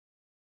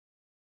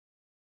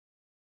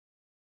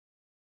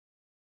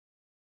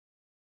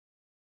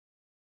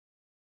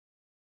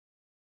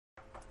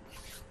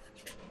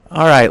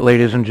All right,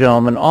 ladies and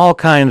gentlemen, all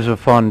kinds of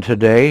fun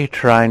today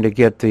trying to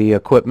get the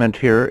equipment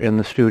here in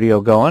the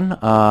studio going.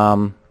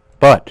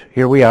 But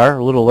here we are,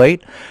 a little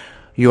late.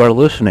 You are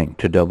listening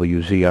to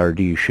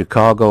WZRD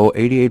Chicago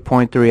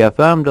 88.3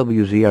 FM,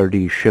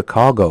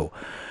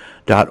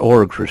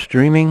 WZRDchicago.org for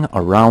streaming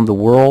around the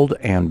world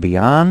and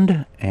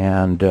beyond.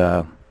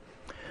 And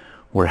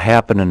we're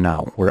happening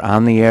now. We're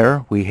on the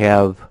air. We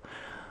have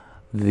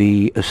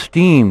the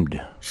esteemed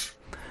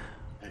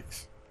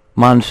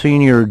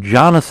Monsignor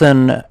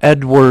Jonathan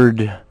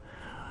Edward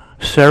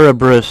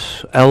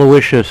Cerebrus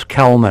Aloysius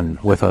Kelman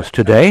with us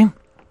today,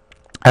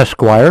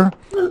 Esquire,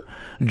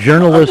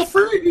 journalist. I'm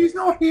afraid he's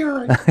not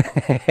hearing.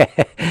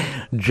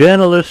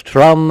 Journalist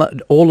from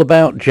All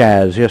About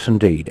Jazz, yes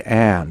indeed.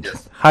 And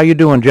Yes. How you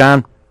doing,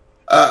 John?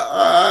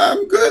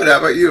 I'm good. How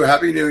about you?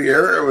 Happy New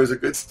Year. It was a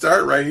good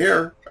start right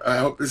here. I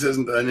hope this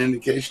isn't an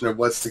indication of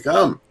what's to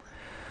come.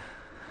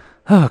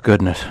 Oh,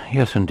 goodness.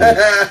 Yes, indeed.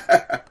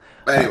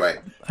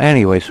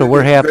 Anyway, so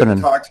we're happening. Good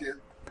to talk to you.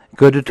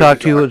 Good to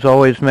talk to you as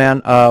always, man.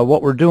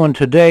 What we're doing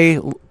today,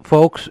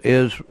 folks,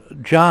 is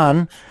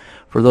John,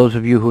 for those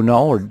of you who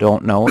know or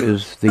don't know,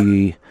 is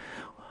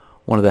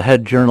one of the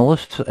head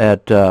journalists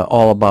at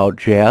All About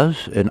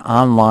Jazz, an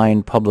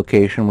online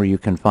publication where you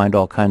can find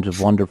all kinds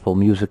of wonderful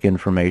music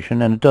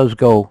information, and it does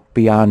go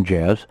beyond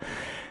jazz.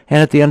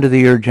 And at the end of the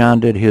year,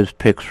 John did his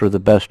picks for the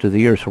best of the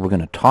year, so we're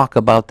going to talk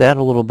about that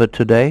a little bit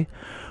today.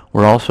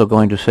 We're also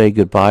going to say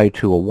goodbye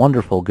to a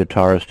wonderful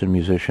guitarist and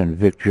musician,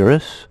 Vic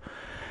Juris.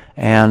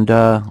 And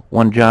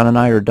when John and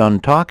I are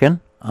done talking,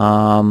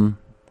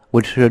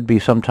 which should be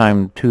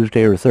sometime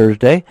Tuesday or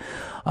Thursday,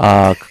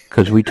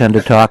 because we tend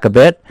to talk a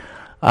bit,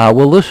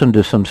 we'll listen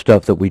to some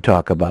stuff that we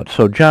talk about.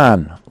 So,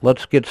 John,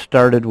 let's get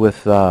started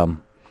with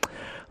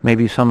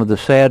maybe some of the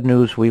sad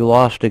news. We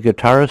lost a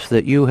guitarist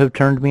that you have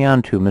turned me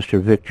on to,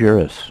 Mr. Vic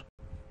Juris.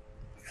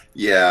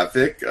 Yeah,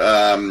 Vic,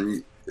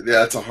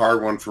 that's a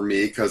hard one for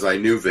me because I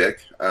knew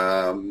Vic.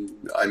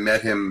 I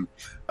met him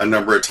a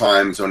number of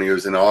times when he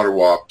was in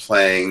Ottawa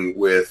playing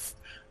with,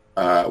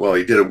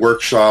 he did a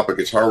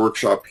guitar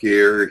workshop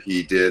here.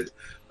 He did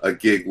a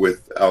gig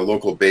with a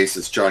local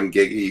bassist, John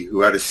Giggy,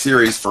 who had a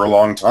series for a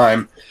long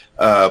time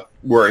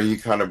where he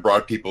kind of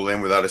brought people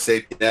in without a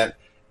safety net.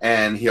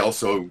 And he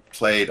also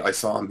played, I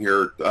saw him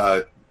here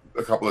a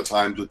couple of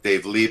times with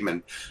Dave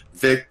Liebman.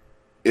 Vic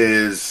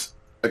is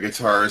a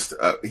guitarist.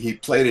 He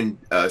played in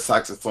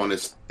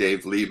saxophonist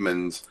Dave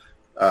Liebman's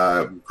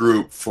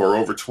group for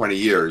over 20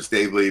 years.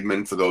 Dave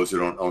Liebman, for those who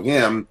don't know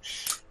him,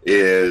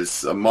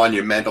 is a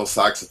monumental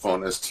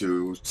saxophonist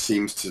who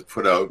seems to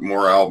put out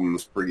more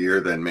albums per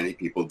year than many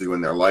people do in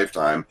their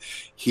lifetime.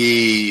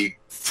 He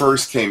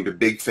first came to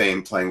big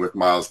fame playing with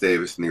Miles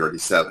Davis in the early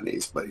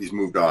 70s, but he's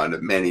moved on to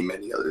many,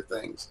 many other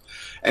things.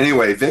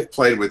 Anyway, Vic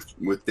played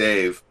with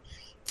Dave,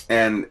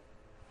 and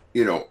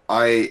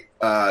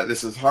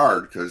this is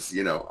hard because,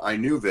 I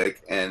knew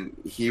Vic, and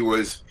he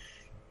was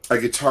a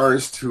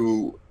guitarist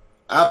who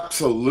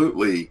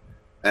absolutely,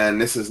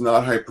 and this is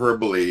not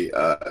hyperbole,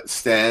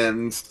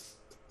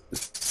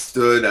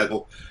 stood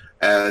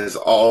as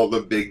all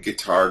the big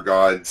guitar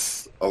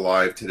gods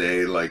alive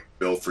today, like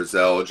Bill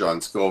Frisell,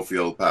 John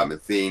Scofield, Pat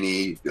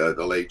Metheny,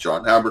 the late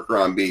John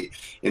Abercrombie.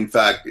 In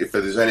fact, if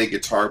there's any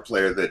guitar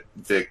player that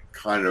Vic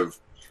kind of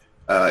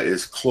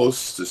is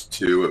closest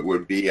to, it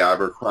would be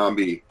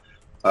Abercrombie.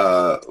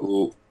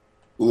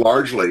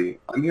 Largely,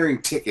 I'm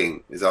hearing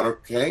ticking. Is that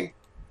okay?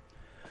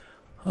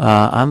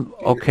 I'm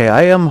okay.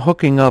 I am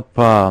hooking up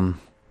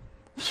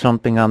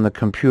something on the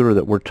computer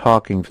that we're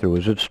talking through.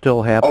 Is it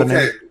still happening?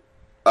 Okay.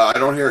 I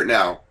don't hear it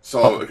now.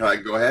 So Can I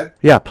go ahead?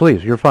 Yeah,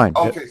 please. You're fine.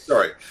 Okay,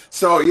 sorry.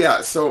 So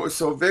yeah, so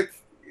Vic,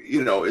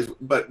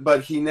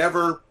 but he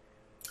never.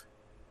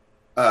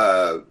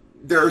 There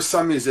are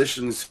some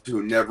musicians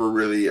who never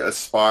really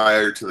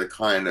aspire to the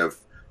kind of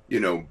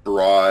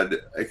broad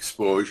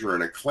exposure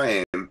and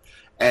acclaim,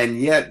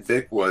 and yet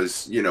Vic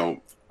was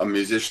a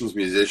musician's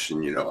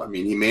musician. I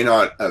mean, he may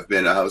not have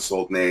been a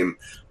household name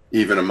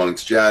even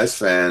amongst jazz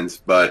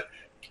fans, but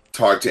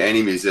talk to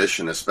any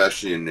musician,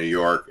 especially in New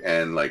York,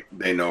 and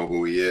they know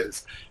who he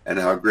is and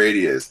how great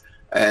he is.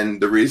 And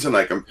the reason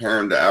I compare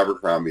him to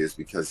Abercrombie is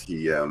because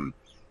he, as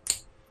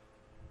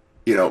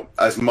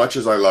much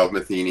as I love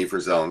Metheny,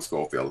 Frisell, and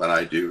Scofield, and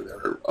I do,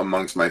 they're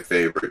amongst my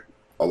favorite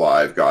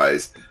alive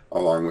guys,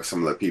 along with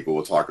some of the people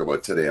we'll talk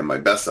about today on my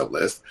best of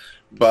list.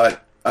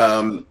 But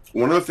one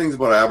of the things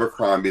about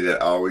Abercrombie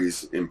that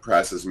always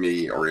impresses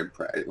me,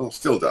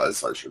 still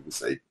does, I shouldn't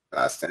say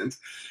past tense,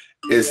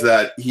 is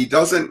that he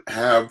doesn't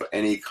have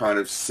any kind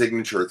of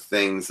signature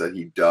things that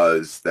he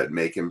does that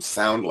make him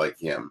sound like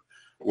him.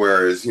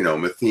 Whereas,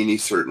 Metheny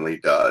certainly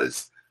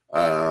does,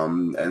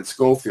 and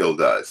Scofield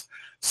does.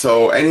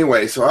 So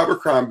anyway,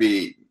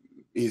 Abercrombie,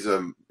 he's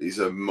a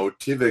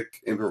motivic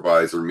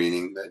improviser,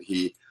 meaning that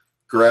he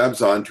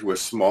grabs onto a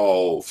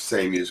small,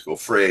 say, musical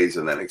phrase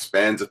and then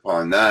expands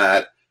upon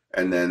that,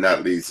 and then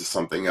that leads to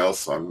something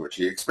else on which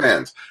he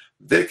expands.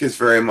 Vic is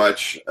very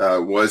much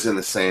was in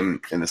the same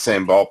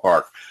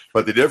ballpark,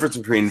 but the difference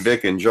between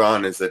Vic and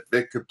John is that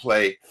Vic could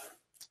play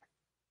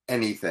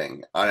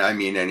anything. I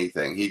mean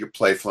anything. He could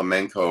play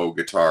flamenco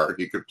guitar.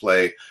 He could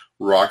play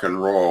rock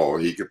and roll.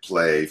 He could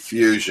play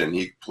fusion.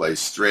 He could play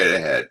straight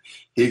ahead.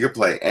 He could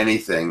play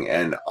anything.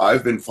 And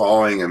I've been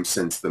following him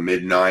since the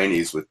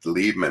mid-'90s with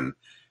Liebman,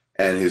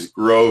 and his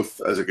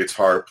growth as a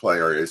guitar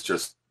player is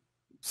just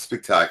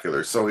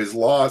spectacular. So his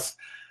loss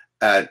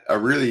at a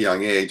really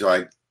young age,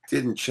 I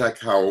didn't check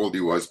how old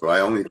he was, but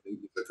I only think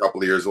he's a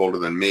couple of years older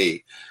than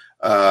me.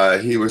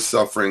 He was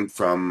suffering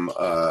from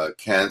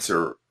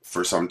cancer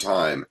for some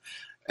time.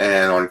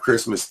 And on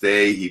Christmas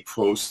Day, he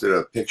posted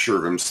a picture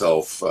of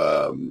himself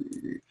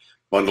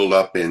bundled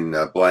up in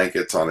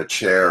blankets on a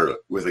chair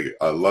with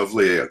a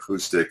lovely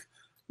acoustic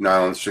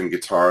nylon string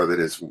guitar that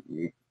his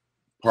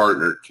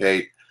partner,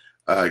 Kate,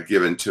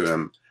 given to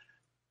him.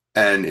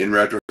 And in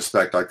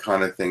retrospect, I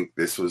kind of think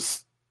this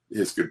was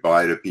his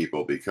goodbye to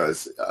people,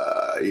 because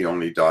he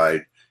only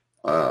died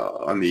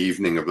on the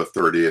evening of the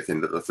 30th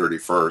into the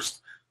 31st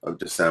of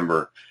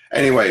December.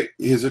 Anyway,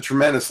 he's a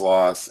tremendous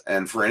loss,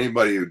 and for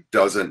anybody who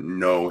doesn't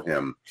know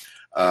him,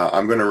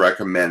 I'm going to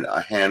recommend a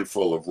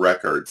handful of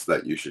records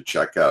that you should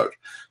check out.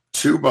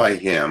 Two by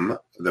him,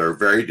 they're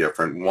very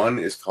different. One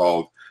is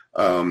called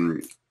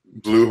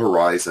Blue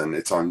Horizon.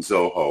 It's on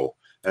Zoho,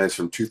 and it's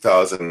from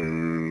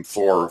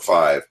 2004 or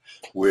 5,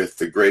 with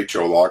the great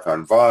Joe Locke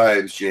on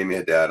vibes, Jamie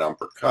Haddad on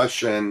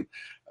percussion,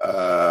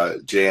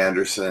 Jay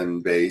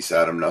Anderson bass,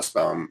 Adam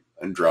Nussbaum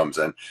and drums.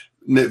 And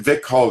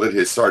Vic called it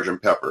his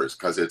Sgt. Pepper's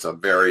because it's a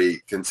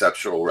very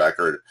conceptual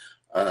record,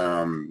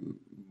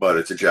 but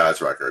it's a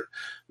jazz record.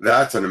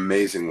 That's an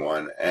amazing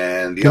one.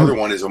 And the other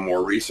one is a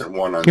more recent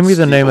one. On give me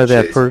the name of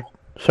that first.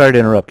 Sorry to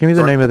interrupt. Give me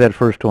the name of that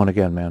first one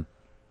again, man.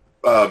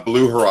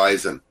 Blue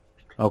Horizon.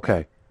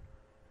 Okay.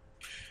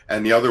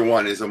 And the other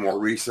one is a more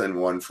recent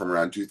one from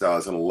around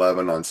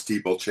 2011 on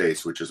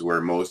Steeplechase, which is where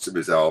most of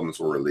his albums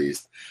were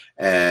released.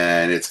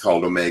 And it's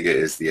called Omega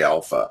is the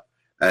Alpha.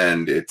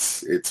 And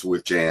it's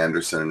with Jay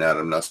Anderson and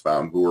Adam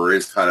Nussbaum, who are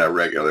his kind of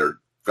regular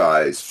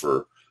guys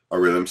for a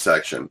rhythm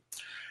section.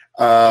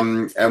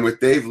 And with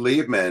Dave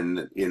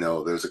Liebman, you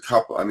know, there's a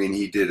couple. I mean,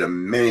 he did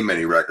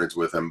many records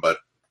with him, but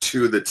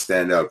two that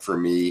stand out for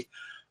me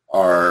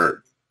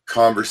are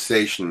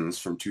Conversations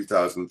from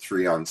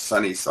 2003 on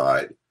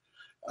Sunnyside,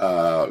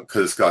 because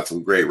it's got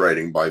some great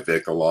writing by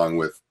Vic along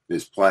with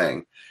his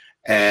playing.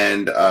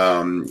 And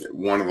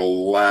one of the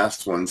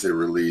last ones they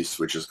released,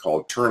 which is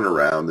called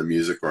Turnaround, the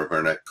music of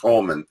Ornette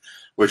Coleman,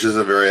 which is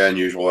a very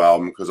unusual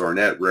album because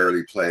Ornette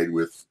rarely played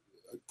with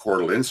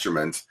chordal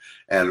instruments.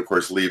 And of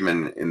course,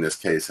 Liebman in this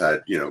case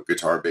had, you know,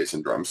 guitar, bass,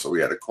 and drums, so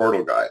we had a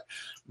chordal guy.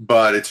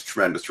 But it's a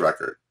tremendous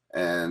record.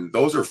 And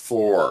those are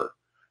four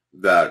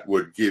that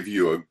would give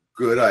you a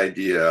good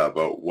idea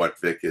about what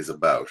Vic is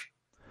about.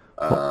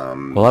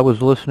 Well, I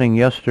was listening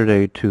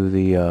yesterday to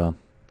the,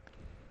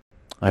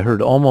 I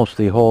heard almost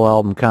the whole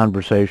album,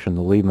 Conversation,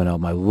 the Liebman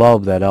album. I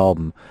love that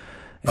album.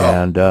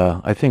 And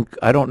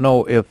I don't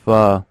know if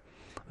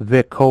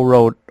Vic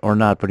co-wrote or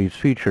not, but he's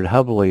featured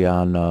heavily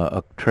on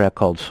a track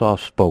called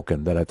Soft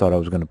Spoken that I thought I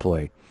was going to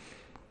play.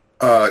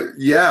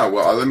 Yeah,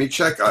 well, let me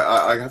check.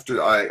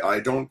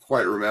 I don't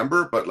quite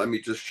remember, but let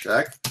me just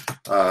check.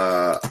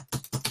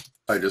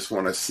 I just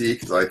want to see,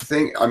 because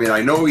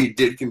I know he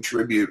did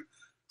contribute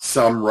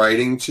some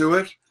writing to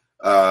it.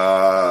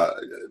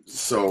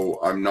 So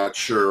I'm not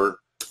sure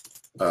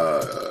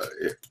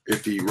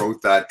if he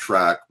wrote that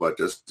track, but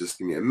just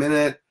give me a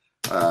minute.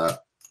 I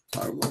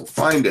will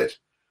find it.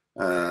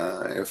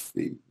 If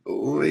the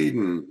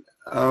bleeding.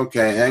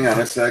 Okay, hang on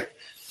a sec.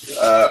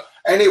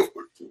 Anyway,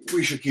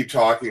 we should keep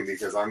talking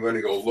because I'm going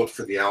to go look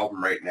for the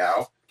album right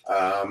now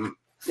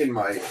in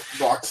my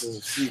boxes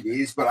of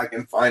CDs, but I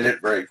can find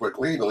it very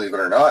quickly, believe it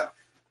or not,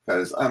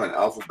 because I'm an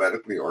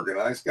alphabetically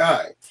organized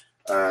guy.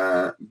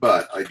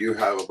 But I do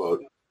have about...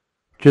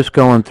 Just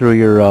going through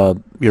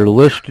your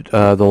list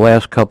the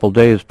last couple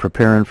days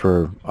preparing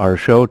for our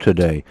show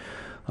today.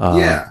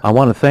 Yeah. I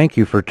want to thank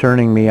you for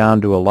turning me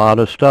on to a lot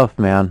of stuff,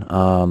 man.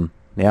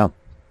 Yeah,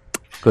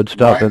 good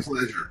stuff.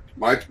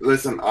 My pleasure.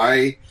 Listen,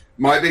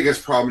 my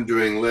biggest problem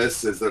doing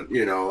lists is that,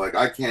 you know, like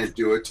I can't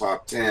do a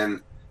top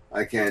 10.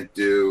 I can't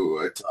do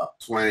a top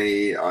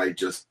 20. I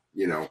just,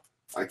 you know,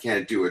 I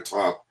can't do a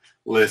top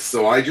list.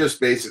 So I just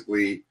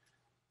basically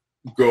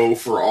go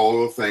for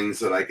all the things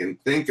that I can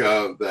think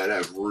of that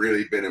have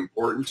really been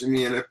important to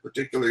me in a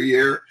particular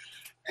year.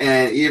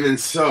 And even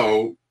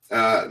so,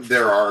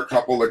 there are a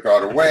couple that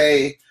got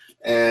away,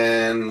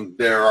 and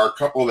there are a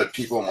couple that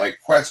people might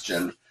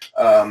question,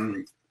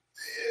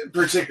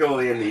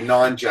 particularly in the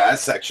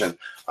non-jazz section.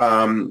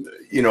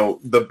 You know,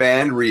 the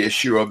band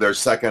reissue of their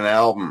second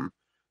album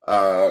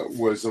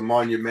was a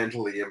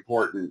monumentally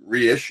important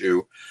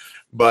reissue,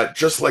 but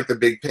just like the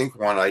Big Pink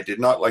one, I did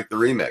not like the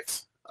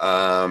remix.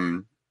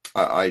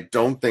 I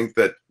don't think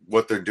that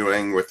what they're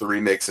doing with the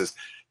remix is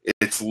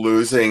it's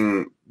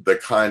losing the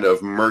kind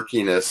of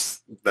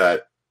murkiness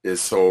that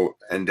is so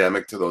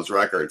endemic to those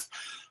records.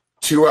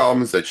 Two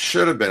albums that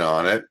should have been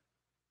on it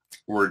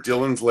were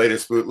Dylan's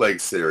latest bootleg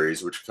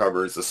series, which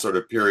covers the sort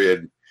of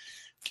period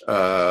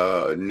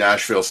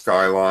Nashville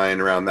Skyline,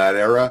 around that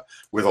era,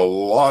 with a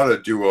lot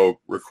of duo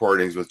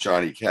recordings with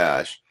Johnny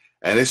Cash.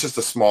 And it's just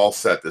a small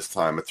set this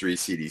time, a 3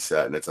 CD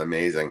set, and it's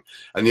amazing.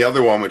 And the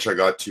other one, which I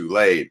got too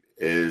late,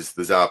 is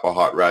the Zappa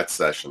Hot Rat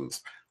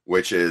Sessions,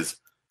 which is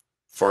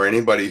for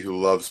anybody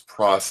who loves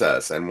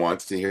Process and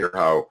wants to hear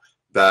how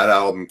that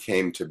album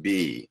came to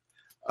be.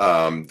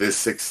 This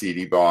 6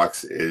 CD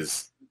box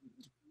is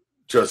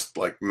just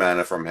like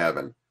manna from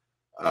heaven.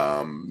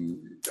 I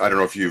don't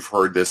know if you've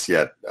heard this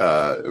yet,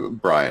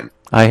 Brian.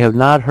 I have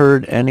not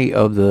heard any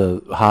of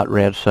the Hot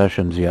Rat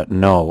Sessions yet,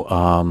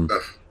 no.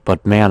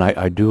 But man,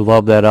 I do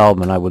love that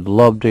album, and I would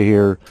love to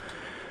hear,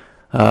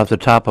 off the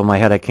top of my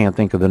head, I can't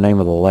think of the name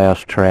of the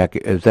last track.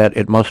 Is that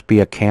It Must Be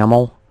a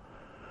Camel?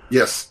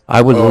 Yes.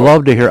 I would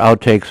love to hear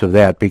outtakes of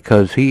that,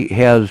 because he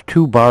has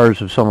 2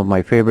 bars of some of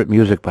my favorite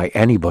music by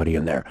anybody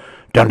in there.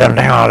 Dun dun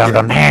dun dun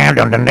dun dun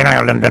dun dun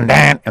dun dun dun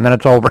dun, and then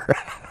it's over.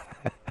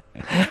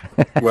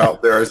 Well,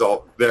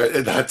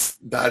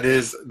 that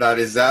is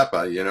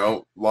Zappa, you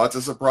know, lots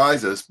of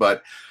surprises,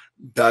 but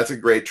that's a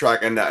great track.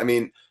 And I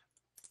mean,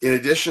 in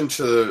addition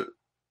to,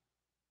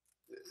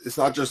 it's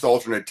not just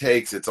alternate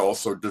takes, it's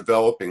also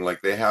developing.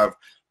 Like they have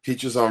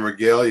Peaches on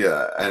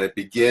Regalia, and it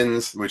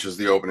begins, which is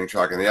the opening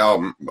track in the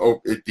album.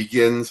 It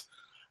begins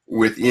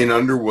with Ian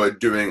Underwood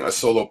doing a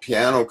solo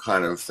piano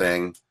kind of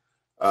thing.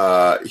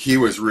 He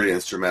was really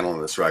instrumental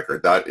in this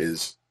record. That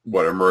is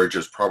what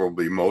emerges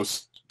probably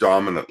most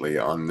dominantly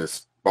on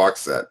this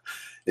box set,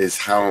 is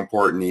how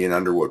important Ian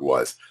Underwood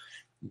was.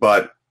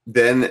 But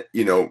then,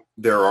 you know,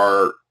 there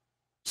are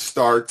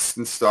starts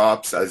and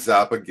stops as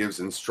Zappa gives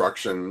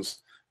instructions,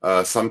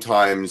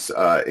 sometimes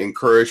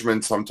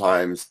encouragement,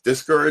 sometimes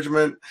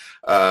discouragement,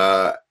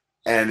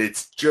 and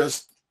it's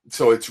just,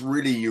 so it's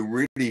really, you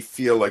really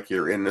feel like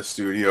you're in the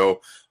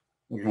studio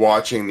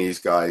watching these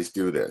guys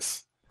do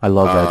this. I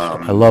love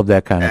that. I love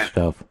that kind of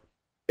stuff.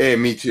 Hey,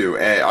 me too.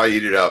 And I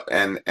eat it up.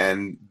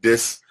 And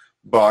this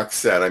box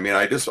set, I mean,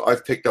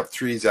 I've picked up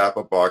 3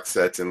 Zappa box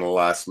sets in the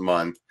last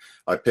month.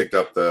 I picked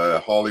up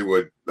the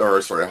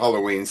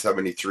Halloween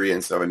 73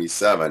 and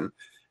 77,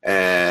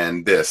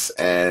 and this.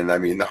 And I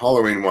mean, the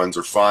Halloween ones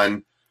are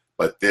fun,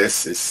 but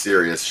this is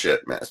serious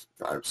shit, man.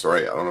 I'm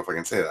sorry, I don't know if I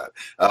can say that.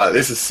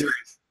 This is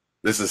serious.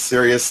 This is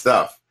serious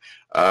stuff.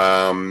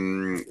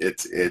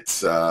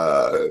 It's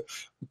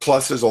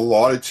plus there's a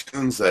lot of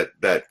tunes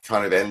that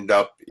kind of end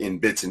up in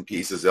bits and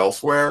pieces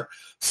elsewhere.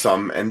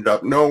 Some end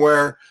up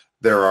nowhere.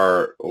 There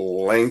are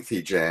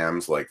lengthy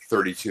jams, like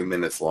 32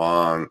 minutes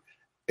long.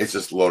 It's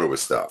just loaded with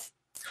stuff.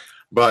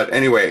 But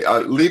anyway,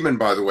 Liebman,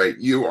 by the way,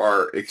 you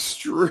are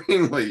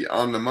extremely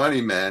on the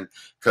money, man,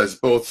 because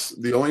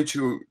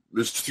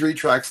there's 3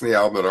 tracks in the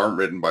album that aren't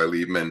written by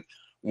Liebman.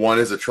 One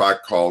is a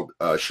track called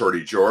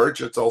Shorty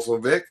George. It's also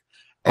Vic.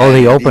 Oh,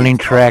 the opening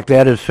track,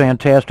 that is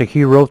fantastic.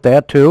 He wrote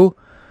that too?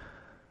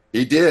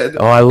 He did.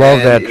 Oh, I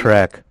love that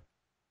track.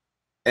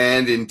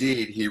 And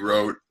indeed, he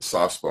wrote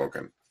Soft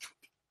Spoken.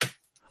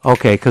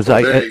 Okay, because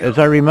as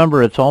I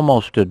remember, it's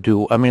almost a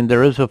duet. I mean,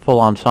 there is a full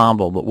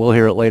ensemble, but we'll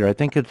hear it later. I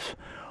think it's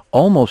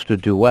almost a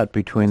duet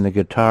between the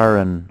guitar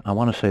and, I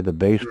want to say, the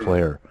bass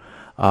player.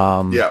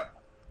 Yeah.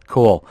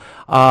 Cool.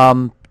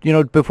 You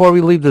know, before we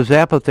leave the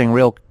Zappa thing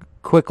real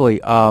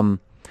quickly, are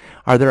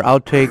there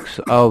outtakes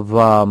of,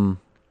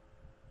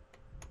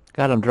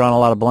 God, I'm drawing a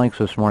lot of blanks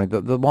this morning,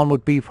 the one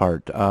with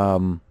Beefheart.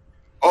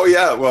 Oh,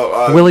 yeah,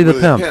 well... Willie the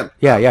Pimp.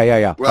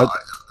 Yeah. Well,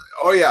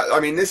 oh, yeah, I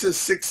mean, this is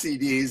 6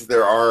 CDs.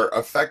 There are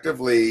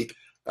effectively...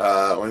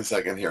 1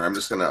 second here. I'm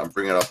just going to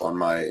bring it up on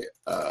my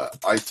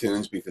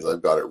iTunes because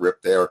I've got it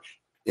ripped there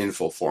in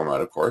full format,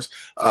 of course.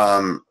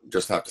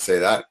 Just have to say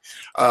that.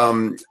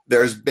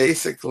 There's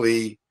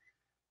basically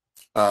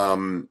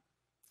almost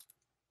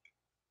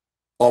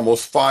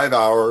 5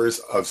 hours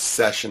of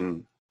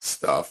session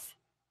stuff.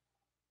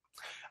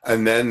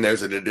 And then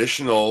there's an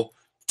additional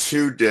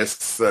 2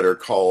 discs that are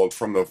called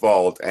From the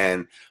Vault,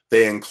 and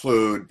they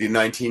include the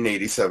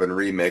 1987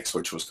 remix,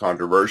 which was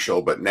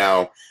controversial, but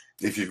now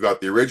if you've got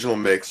the original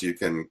mix, you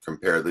can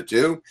compare the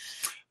 2.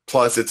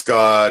 Plus, it's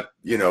got,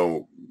 you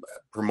know,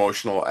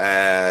 promotional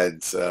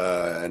ads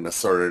and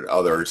assorted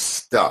other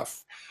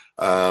stuff.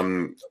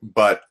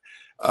 But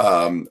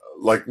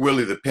like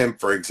Willie the Pimp,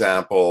 for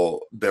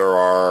example, there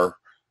are,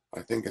 I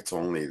think it's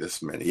only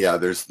this many. Yeah,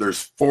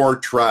 there's 4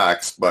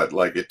 tracks, but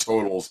like it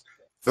totals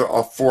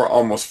for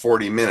almost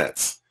 40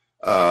 minutes.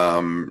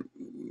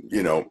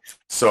 You know,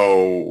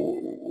 so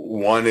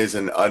one is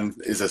an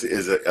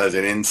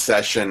in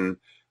session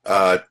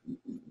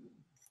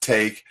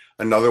take.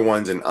 Another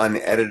one's an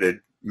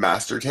unedited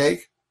master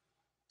take,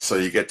 so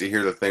you get to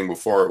hear the thing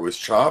before it was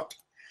chopped.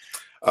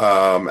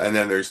 And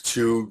then there's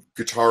 2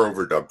 guitar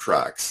overdub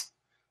tracks,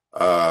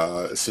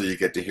 so you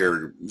get to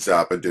hear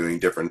Zappa doing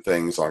different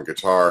things on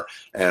guitar,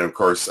 and of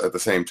course at the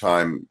same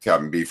time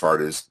Captain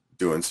Beefheart is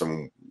doing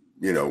some,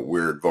 you know,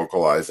 weird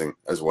vocalizing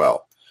as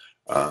well.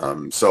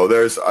 So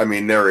there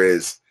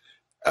is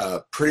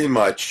pretty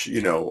much,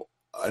 you know,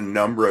 a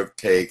number of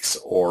takes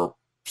or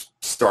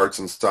starts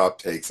and stop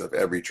takes of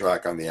every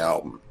track on the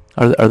album.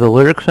 Are the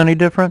lyrics any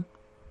different?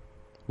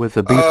 with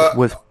the beef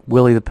with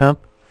Willie the Pimp?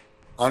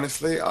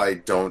 Honestly, I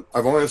don't.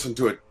 I've only listened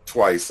to it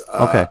twice,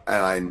 Okay,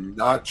 and I'm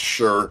not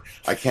sure.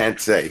 I can't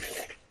say.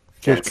 just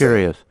Can't say.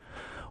 curious.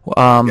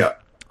 Um, Yeah.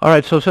 all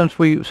right, so since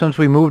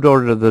we moved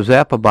over to the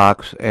Zappa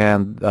box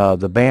and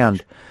the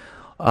band,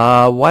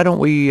 why don't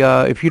we,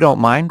 if you don't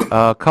mind,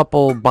 a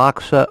couple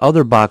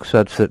other box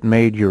sets that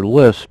made your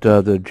list: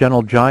 the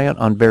Gentle Giant,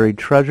 Unburied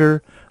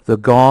Treasure, the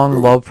Gong,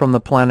 Ooh, Love from the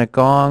Planet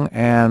Gong,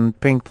 and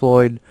Pink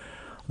Floyd,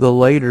 The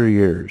Later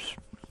Years.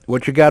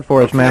 What you got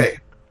for us, man? okay.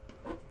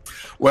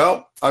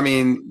 Well, I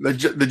mean,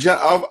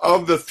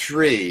 of the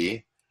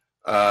three,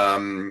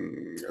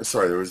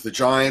 sorry, there was the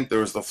Giant, there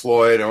was the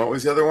Floyd, and what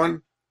was the other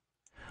one?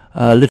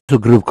 A little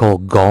group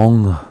called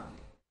Gong.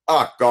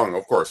 Ah, Gong,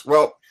 of course.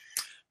 Well,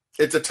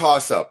 it's a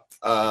toss-up.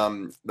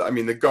 I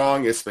mean, the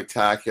Gong is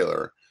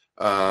spectacular.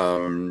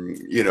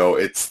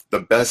 It's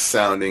the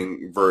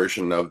best-sounding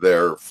version of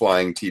their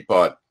Flying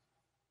Teapot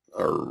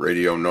or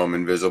Radio Gnome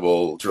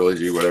Invisible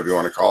trilogy, whatever you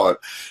want to call it.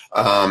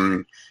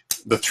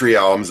 The three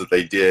albums that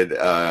they did,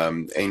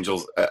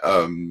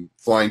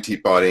 Flying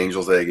Teapot,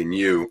 Angel's Egg, and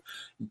You,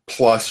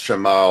 plus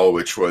Shamal,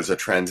 which was a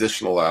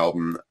transitional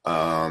album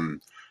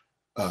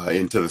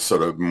into the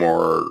sort of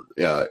more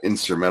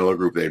instrumental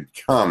group they'd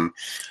become.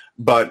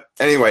 But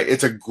anyway,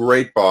 it's a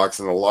great box,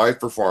 and the live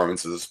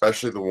performances,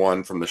 especially the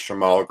one from the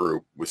Shamal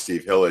group with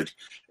Steve Hillage,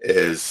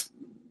 is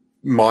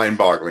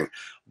mind-boggling.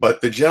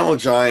 But the Gentle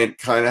Giant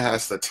kind of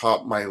has to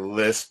top my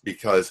list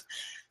because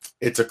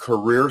it's a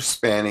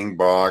career-spanning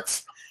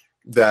box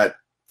that,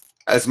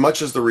 as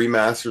much as the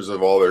remasters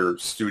of all their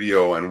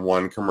studio and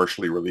one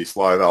commercially released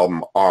live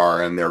album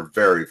are, and they're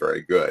very,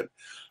 very good,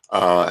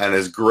 and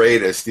as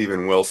great as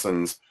Steven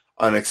Wilson's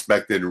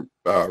unexpected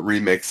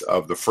remix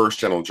of the first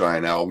Gentle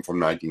Giant album from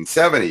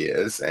 1970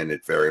 is, and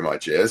it very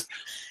much is,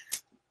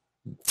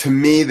 to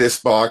me, this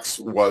box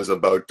was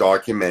about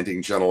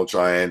documenting Gentle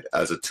Giant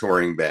as a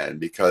touring band,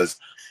 because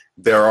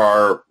there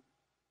are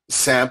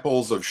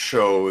samples of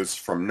shows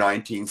from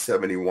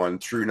 1971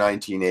 through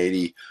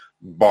 1980,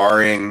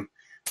 barring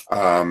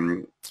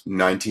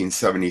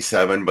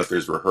 1977, but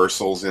there's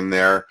rehearsals in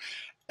there.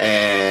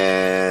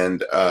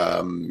 And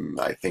I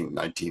think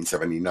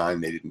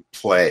 1979 they didn't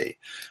play.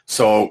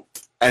 So,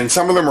 and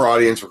some of them are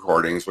audience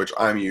recordings, which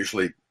I'm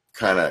usually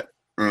kind of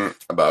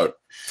about,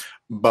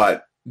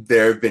 but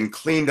they've been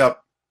cleaned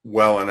up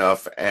well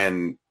enough,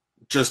 and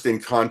just in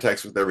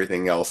context with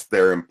everything else,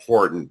 they're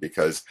important,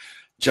 because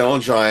Gentle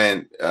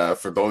Giant,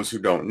 for those who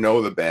don't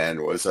know the band,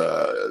 was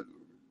a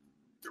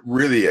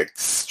really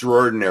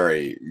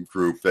extraordinary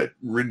group that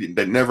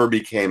never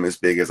became as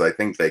big as I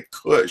think they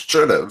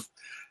should have.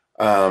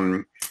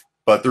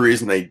 But the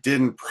reason they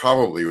didn't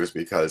probably was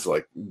because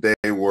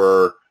they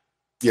were,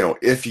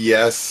 If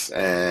Yes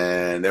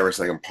and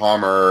Emerson, Lake and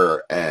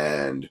Palmer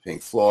and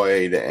Pink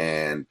Floyd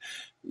and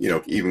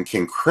even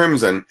King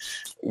Crimson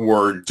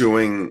were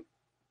doing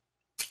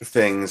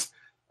things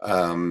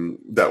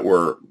that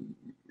were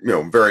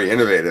very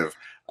innovative.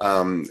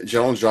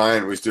 Gentle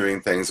Giant was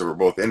doing things that were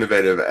both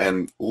innovative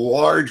and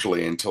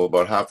largely, until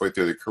about halfway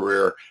through the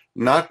career,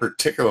 not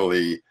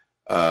particularly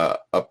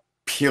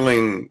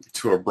appealing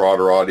to a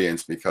broader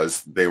audience,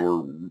 because they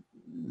were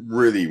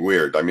really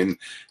weird. I mean,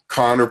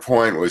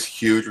 Counterpoint was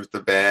huge with the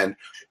band.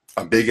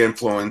 A big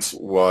influence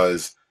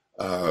was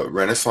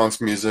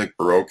Renaissance music,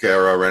 Baroque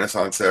era,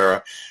 Renaissance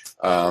era.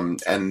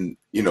 And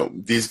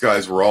these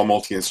guys were all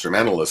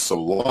multi-instrumentalists,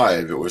 so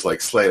live it was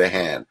like sleight of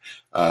hand.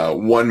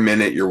 1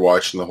 minute you're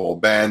watching the whole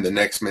band, the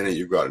next minute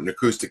you've got an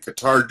acoustic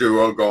guitar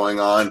duo going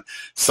on.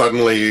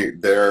 Suddenly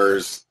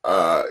there's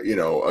a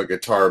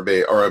guitar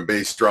or a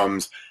bass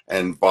drums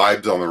and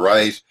vibes on the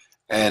right,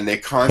 and they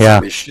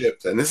constantly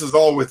shift. And this is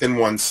all within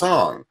one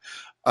song.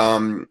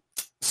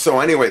 So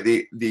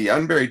anyway, the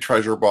Unburied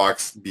Treasure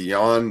box,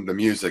 beyond the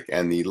music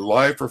and the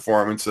live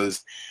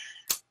performances,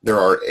 there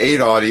are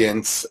 8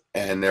 audience,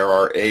 and there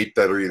are 8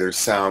 that are either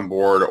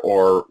soundboard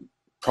or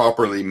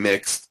properly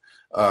mixed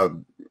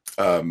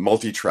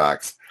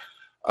multi-tracks,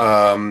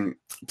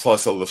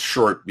 plus a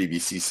short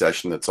BBC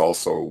session that's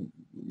also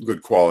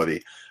good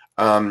quality.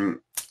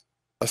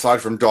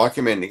 Aside from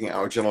documenting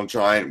how Gentle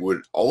Giant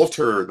would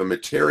alter the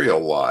material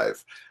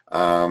live,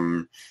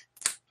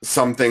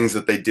 some things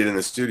that they did in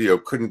the studio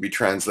couldn't be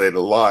translated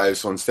live,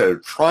 so instead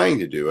of trying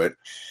to do it,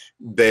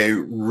 they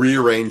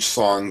rearranged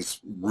songs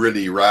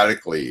really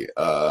radically.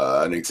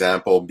 An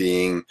example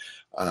being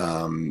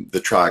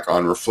the track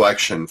On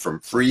Reflection from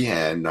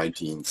Freehand,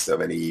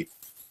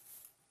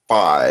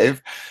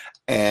 1975.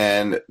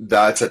 And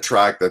that's a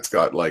track that's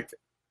got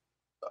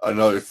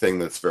another thing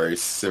that's very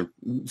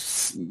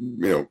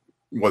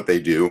what they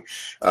do.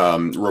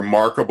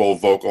 Remarkable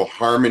vocal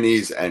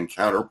harmonies and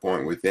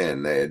counterpoint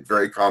within. They had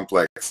very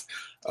complex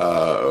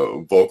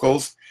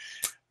vocals,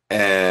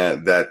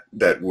 and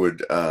that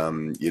would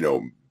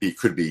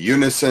could be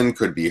unison,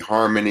 could be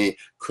harmony,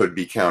 could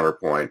be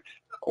counterpoint,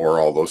 or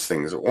all those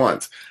things at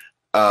once.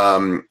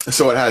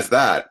 So it has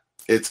that.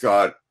 It's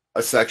got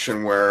a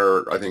section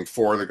where I think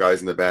 4 of the guys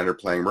in the band are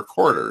playing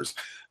recorders.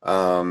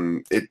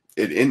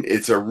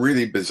 It's a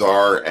really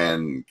bizarre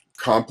and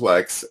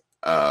complex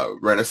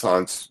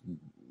Renaissance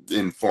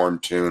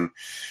informed tune,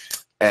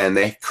 and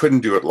they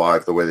couldn't do it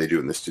live the way they do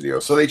it in the studio,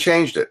 so they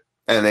changed it.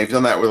 And they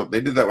did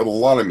that with a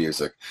lot of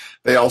music.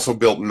 They also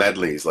built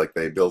medleys, like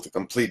they built a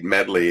complete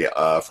medley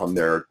from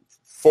their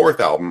fourth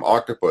album,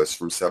 Octopus,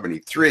 from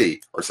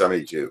 73 or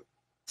 72,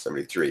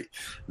 73,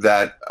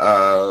 that,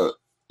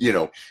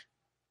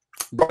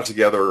 brought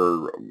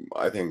together,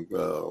 I think,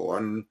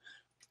 1,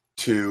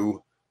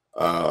 2,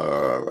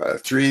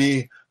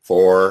 3,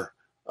 4,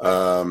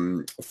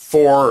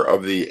 4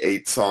 of the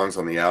 8 songs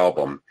on the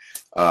album,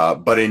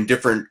 but in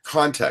different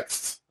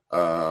contexts.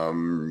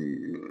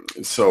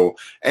 So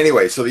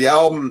anyway, so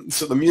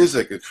the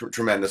music is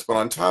tremendous, but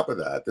on top of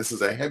that, this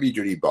is a heavy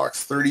duty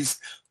box,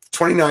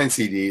 29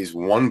 CDs,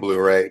 1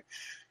 Blu-ray.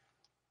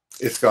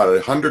 It's got a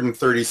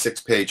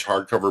 136-page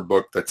hardcover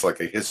book that's like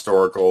a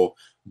historical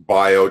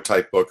bio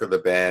type book of the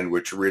band,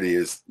 which really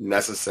is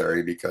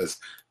necessary because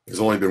there's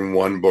only been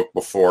one book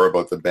before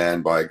about the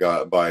band by a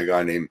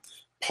guy named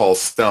Paul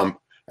Stump,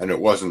 and it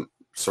wasn't,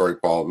 sorry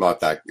Paul,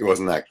 it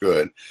wasn't that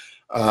good.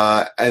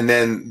 And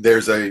then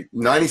there's a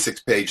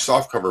 96-page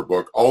softcover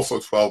book, also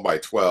 12 by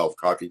 12,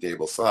 coffee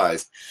table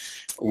size,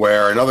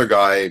 where another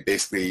guy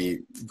basically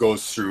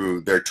goes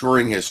through their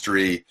touring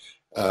history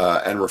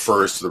and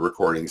refers to the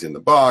recordings in the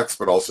box,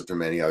 but also to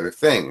many other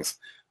things.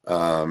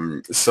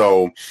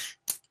 So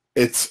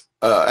it's,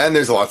 and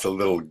there's lots of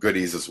little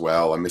goodies as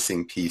well, a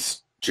missing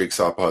piece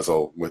jigsaw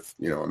puzzle with,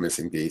 a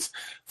missing piece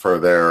for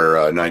their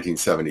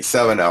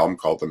 1977 album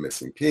called The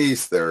Missing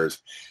Piece. There's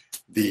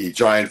the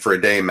Giant for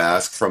a Day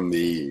mask from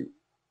the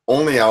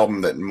only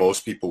album that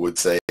most people would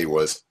say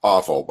was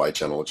awful by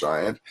Gentle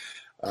Giant,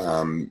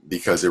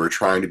 because they were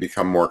trying to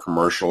become more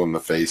commercial in the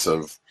face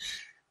of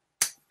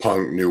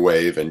punk, new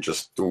wave, and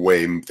just the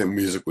way the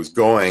music was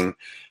going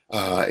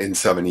in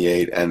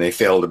 78, and they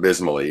failed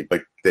abysmally.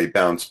 But they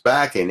bounced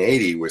back in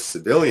 80 with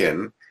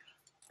Civilian,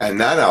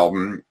 and that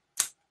album,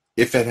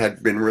 if it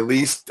had been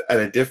released at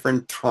a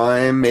different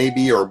time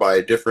maybe, or by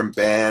a different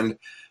band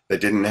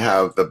that didn't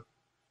have the,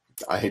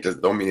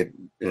 don't mean it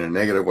in a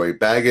negative way,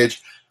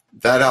 baggage,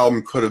 that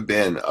album could have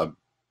been a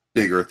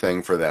bigger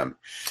thing for them.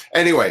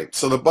 Anyway,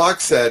 so the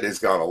box set has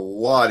got a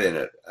lot in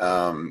it.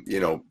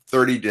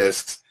 30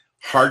 discs,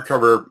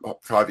 hardcover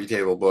coffee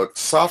table book,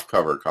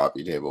 softcover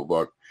coffee table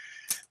book,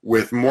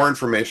 with more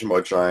information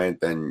about Giant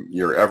than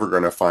you're ever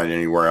going to find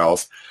anywhere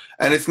else.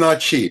 And it's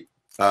not cheap.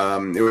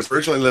 It was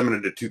originally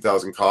limited to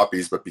 2,000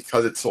 copies, but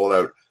because it sold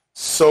out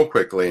so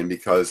quickly, and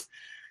because,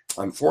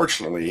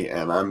 unfortunately,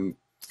 and I'm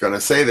going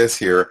to say this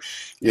here,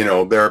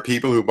 there are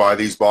people who buy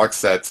these box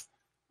sets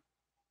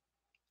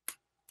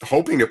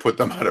hoping to put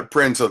them out of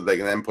print so that they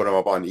can then put them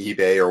up on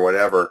eBay or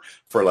whatever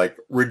for like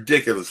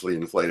ridiculously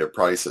inflated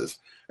prices.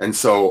 And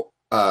so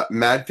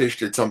Madfish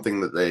did something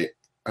that they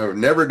have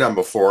never done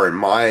before in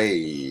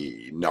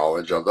my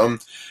knowledge of them,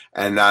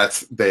 and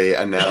that's they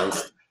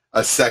announced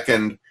a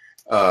second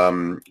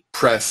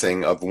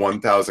pressing of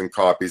 1,000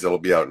 copies that'll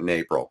be out in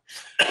April.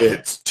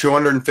 It's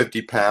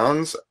 250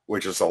 pounds,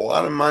 which is a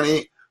lot of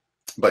money,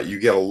 but you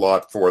get a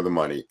lot for the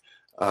money.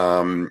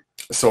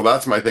 So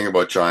that's my thing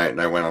about Giant,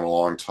 and I went on a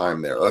long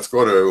time there. Let's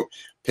go to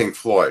Pink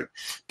Floyd.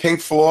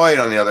 Pink Floyd,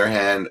 on the other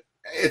hand,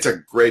 it's a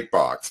great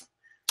box,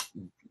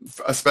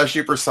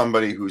 especially for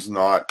somebody who's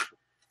not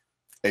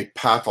a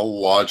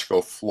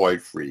pathological Floyd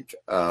freak.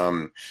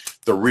 The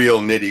real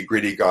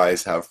nitty-gritty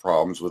guys have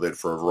problems with it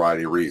for a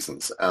variety of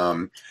reasons.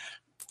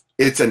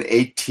 It's an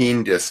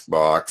 18-disc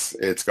box.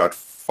 It's got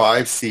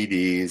 5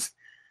 CDs,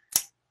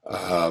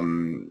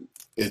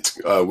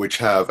 which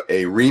have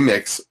a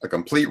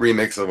complete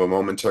remix of A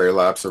Momentary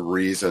Lapse of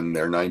Reason,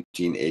 their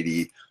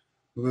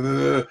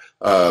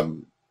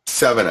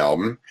 1987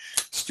 album,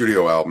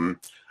 studio album.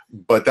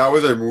 But that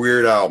was a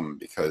weird album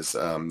because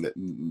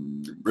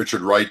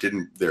Richard Wright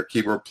their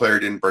keyboard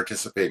player didn't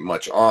participate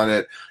much on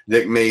it.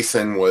 Nick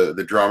Mason,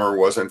 the drummer,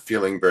 wasn't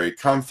feeling very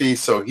comfy,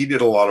 so he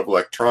did a lot of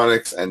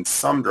electronics and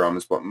some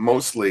drums, but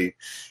mostly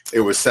it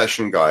was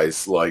session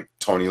guys like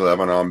Tony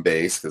Levin on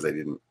bass, because they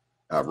didn't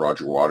have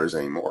Roger Waters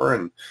anymore,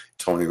 and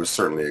Tony was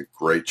certainly a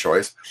great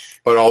choice.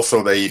 But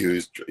also they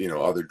used,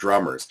 other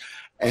drummers.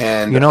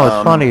 And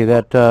it's funny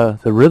that the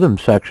rhythm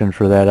section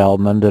for that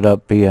album ended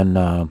up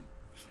being...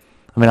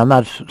 I'm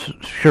not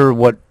sure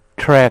what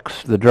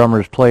tracks the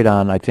drummers played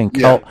on. I think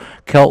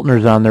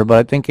Keltner's on there, but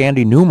I think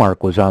Andy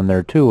Newmark was on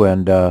there too,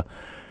 and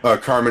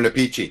Carmen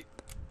Apici.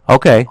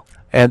 Okay,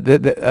 and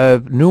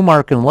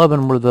Newmark and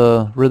Levin were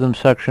the rhythm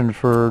section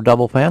for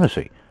Double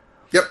Fantasy.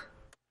 Yep.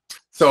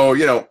 So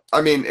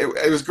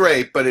it was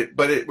great, but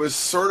it was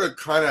sort of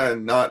kind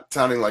of not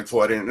sounding like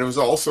Floyd, and it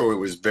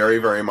was very,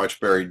 very much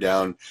buried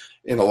down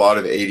in a lot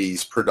of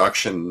 '80s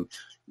production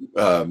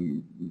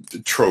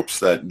tropes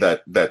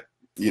that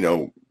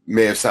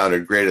may have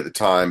sounded great at the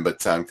time,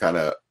 but sound kind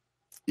of,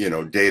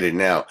 dated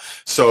now.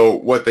 So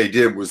what they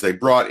did was they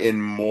brought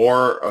in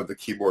more of the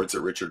keyboards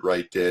that Richard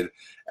Wright did,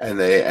 and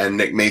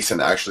Nick Mason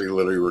actually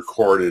literally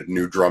recorded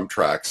new drum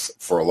tracks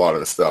for a lot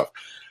of the stuff.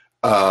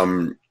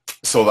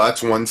 So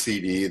that's one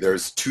CD.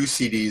 There's 2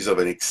 CDs of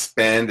an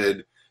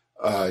expanded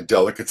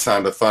Delicate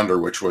Sound of Thunder,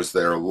 which was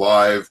their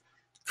live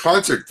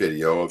concert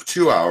video of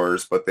 2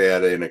 hours, but they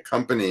had an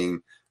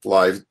accompanying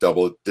live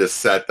double disc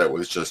set that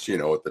was just,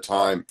 at the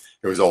time,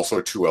 it was also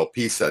a 2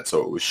 LP set,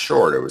 so it was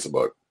short. It was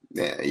about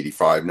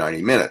 85,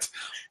 90 minutes.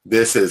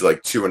 This is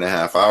like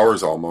 2.5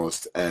 hours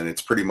almost, and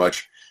it's pretty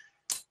much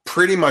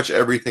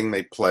everything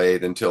they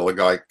played until a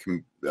guy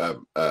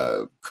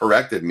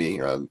corrected me,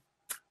 a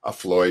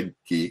Floyd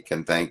geek,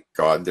 and thank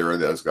God there are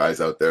those guys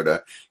out there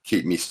to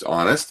keep me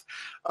honest.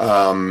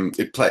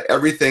 It played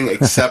everything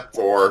except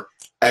for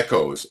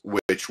Echoes,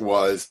 which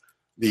was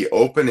the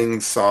opening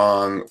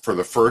song for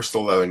the first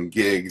 11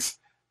 gigs,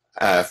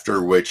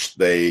 after which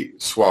they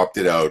swapped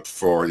it out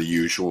for the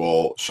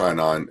usual Shine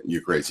On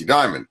You Crazy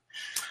Diamond.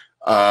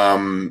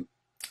 So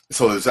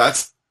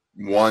that's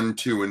 1,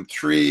 2, and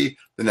 3.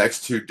 The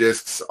next 2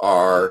 discs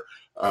are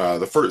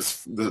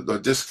the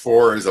disc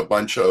 4 is a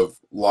bunch of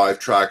live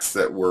tracks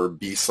that were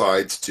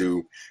B-sides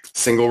to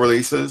single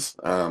releases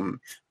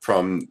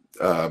from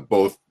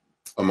both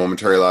A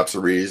Momentary Lapse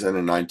of Reason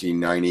in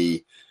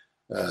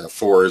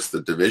 1994's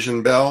The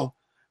Division Bell,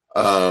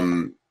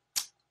 and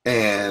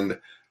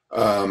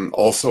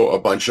also a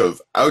bunch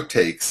of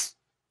outtakes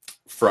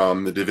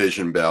from The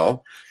Division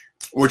Bell,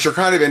 which are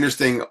kind of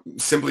interesting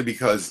simply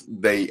because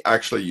they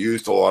actually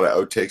used a lot of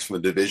outtakes from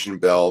The Division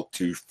Bell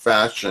to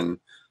fashion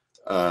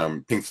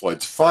Pink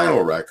Floyd's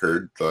final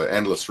record, The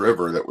Endless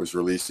River, that was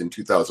released in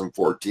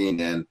 2014,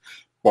 and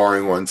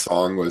barring one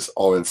song was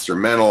all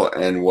instrumental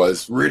and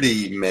was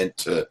really meant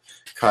to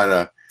kind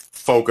of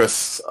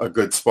focus a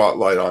good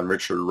spotlight on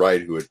Richard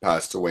Wright, who had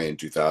passed away in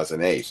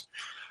 2008.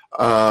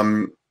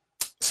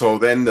 So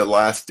then the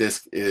last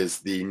disc is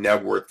the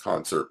Nebworth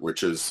concert,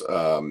 which is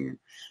a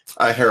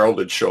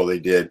heralded show they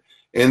did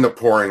in the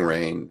pouring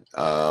rain,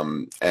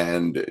 and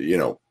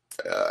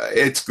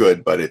it's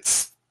good, but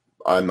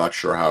I'm not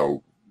sure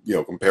how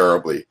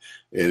comparably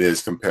it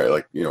is compared,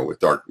 like with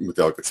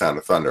Delicate Sound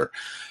of Thunder,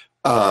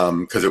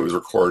 because it was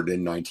recorded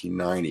in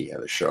 1990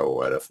 at a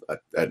show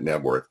at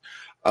Nebworth.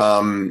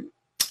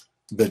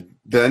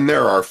 Then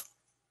there are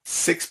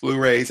 6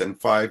 Blu-rays and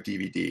 5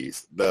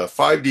 DVDs. The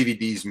 5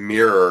 DVDs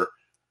mirror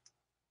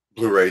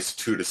Blu-rays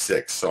 2 to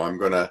 6, so I'm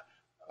going to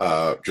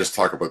just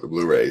talk about the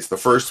Blu-rays. The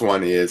first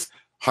one is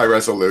high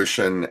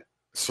resolution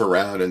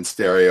surround and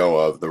stereo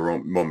of the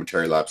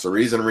Momentary Lapse of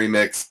Reason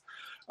remix,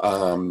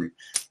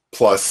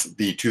 plus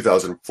the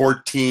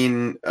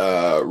 2014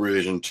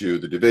 revision to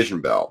The Division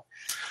Bell.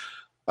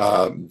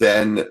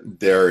 Then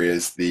there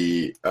is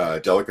the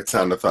Delicate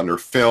Sound of Thunder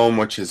film,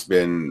 which has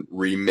been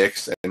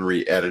remixed and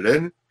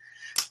re-edited,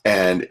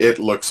 and it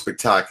looks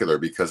spectacular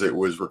because it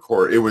was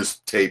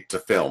taped to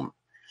film.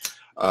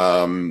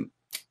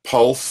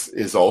 Pulse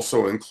is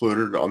also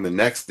included on the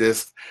next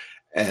disc,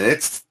 and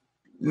it's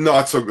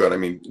not so good. I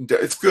mean,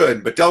 it's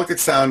good, but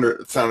Delicate Sound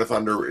of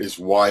Thunder is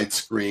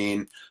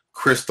widescreen,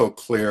 crystal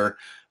clear.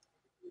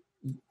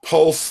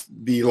 Pulse,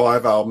 the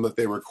live album that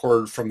they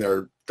recorded from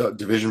their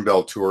Division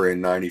Bell tour in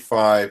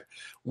 95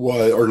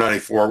 or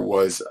 94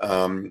 was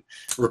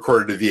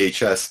recorded to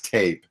VHS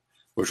tape,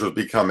 which was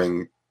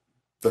becoming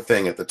the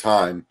thing at the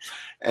time,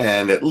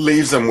 and it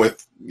leaves them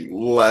with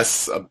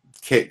less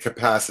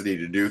capacity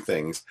to do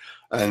things.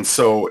 And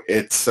so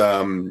it's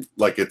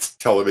like its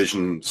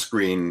television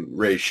screen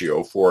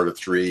ratio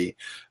 4:3,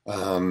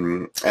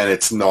 and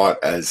it's not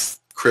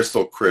as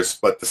crystal crisp,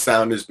 but the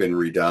sound has been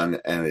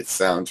redone and it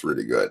sounds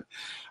really good.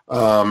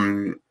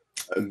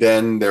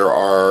 Then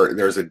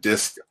there's a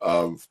disc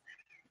of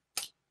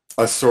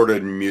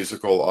assorted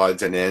musical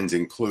odds and ends,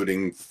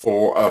 including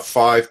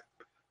 5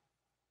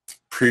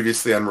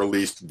 previously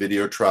unreleased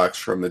video tracks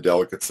from the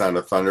Delicate Sound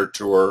of Thunder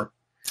tour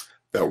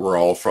that were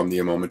all from the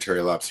A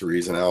Momentary Lapse of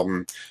Reason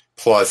album,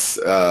 plus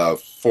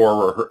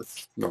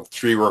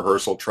 3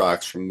 rehearsal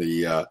tracks from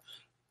the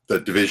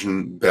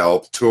Division Bell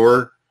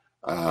tour,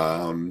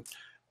 and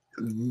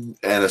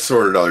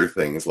assorted other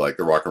things like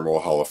the Rock and Roll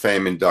Hall of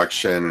Fame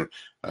induction,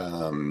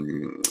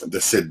 the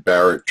Syd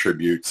Barrett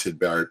tribute, Syd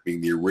Barrett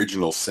being the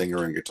original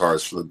singer and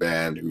guitarist for the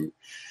band, who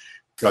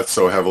got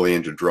so heavily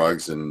into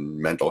drugs and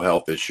mental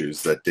health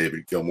issues that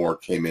David Gilmour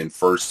came in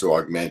first to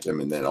augment him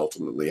and then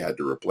ultimately had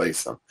to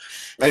replace him.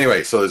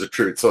 Anyway, so there's a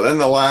tribute. So then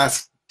the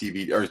last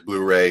DVD or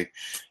Blu-ray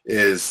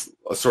is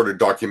assorted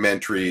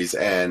documentaries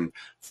and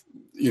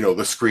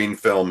the screen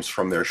films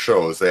from their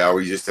shows. They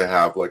always used to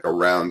have like a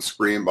round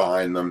screen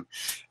behind them,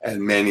 and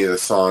many of the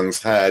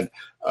songs had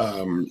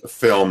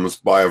films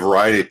by a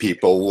variety of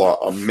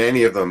people,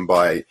 many of them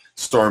by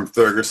Storm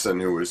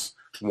Thurgerson, who was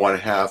one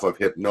half of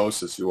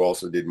Hypnosis, who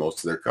also did most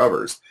of their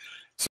covers.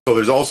 So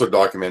there's also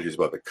documentaries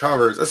about the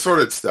covers,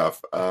 assorted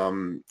stuff,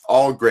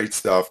 all great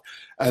stuff.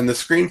 And the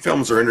screen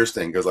films are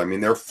interesting because, I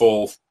mean, they're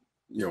full,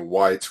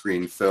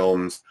 widescreen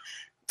films,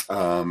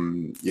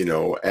 and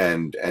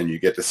you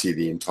get to see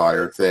the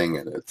entire thing,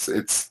 and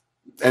it's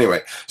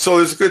anyway. So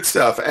there's good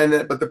stuff,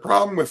 but the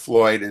problem with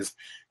Floyd is,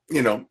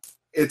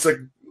 it's a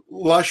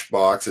lush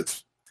box.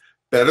 It's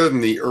better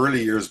than the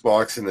early years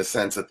box in the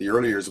sense that the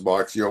early years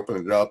box, you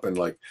open it up and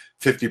like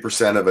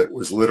 50% of it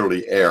was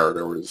literally air.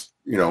 There was,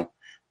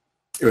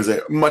 it was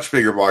a much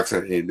bigger box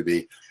than it needed to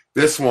be.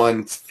 This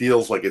one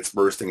feels like it's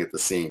bursting at the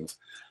seams.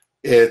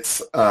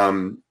 It's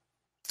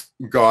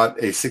got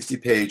a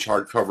 60-page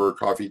hardcover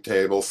coffee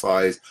table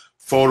size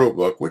photo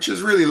book, which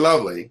is really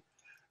lovely.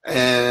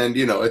 And,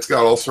 it's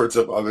got all sorts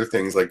of other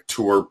things like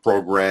tour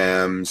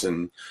programs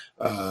and,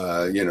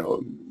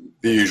 the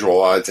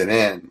usual odds and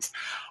ends.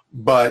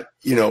 But,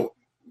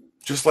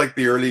 just like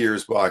the early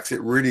years box,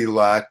 it really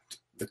lacked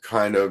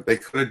the they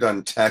could have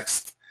done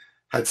text,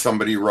 had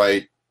somebody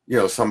write,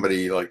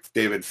 somebody like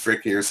David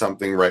Fricke or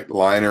something write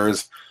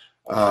liners,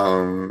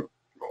 or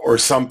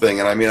something.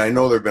 And I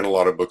know there have been a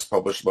lot of books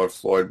published about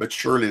Floyd, but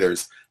surely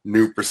there's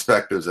new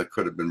perspectives that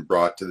could have been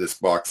brought to this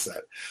box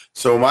set.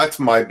 So that's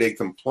my big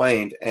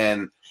complaint.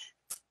 And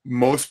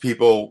most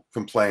people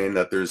complain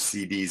that there's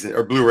CDs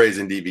or Blu-rays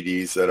and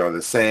DVDs that are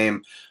the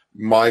same.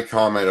 My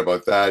comment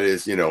about that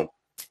is, you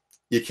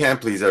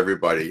can't please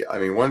everybody.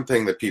 One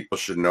thing that people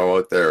should know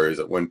out there is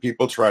that when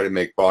people try to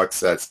make box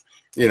sets,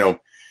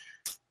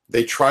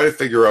 they try to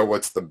figure out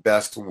what's the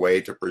best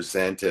way to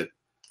present it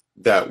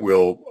that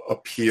will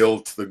appeal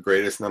to the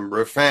greatest number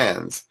of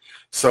fans.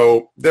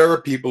 So there are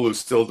people who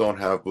still don't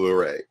have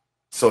Blu-ray,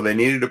 so they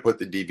needed to put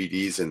the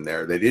DVDs in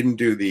there. They didn't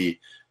do the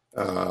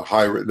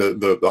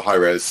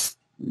high-res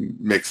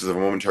mixes of A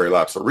Momentary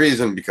Lapse of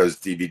Reason because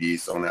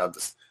DVDs don't have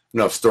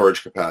enough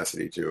storage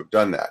capacity to have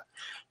done that.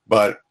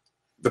 But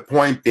the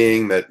point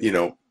being that,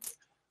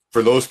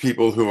 for those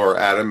people who are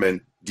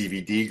adamant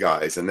DVD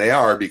guys, and they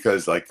are,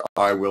 because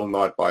I will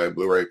not buy a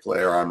Blu-ray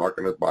player, I'm not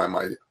going to buy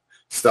my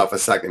stuff a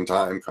second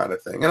time kind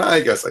of thing. And I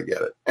guess I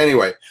get it.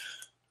 Anyway,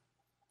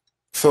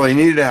 so they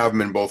needed to have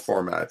them in both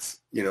formats.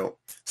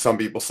 Some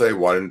people say,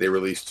 why didn't they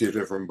release two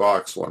different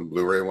boxes, one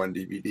Blu-ray, one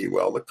DVD?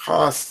 Well, the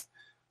cost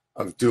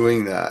of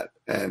doing that,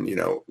 and,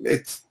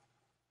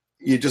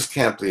 you just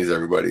can't please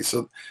everybody.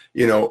 So,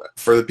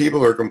 for the people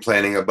who are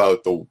complaining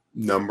about the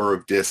number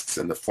of discs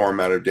and the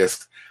format of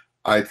discs,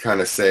 I'd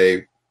kind of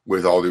say,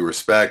 with all due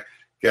respect,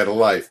 get a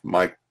life.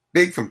 My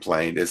big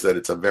complaint is that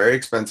it's a very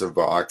expensive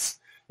box.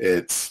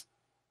 It's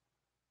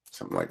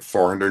something like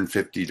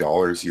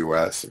 $450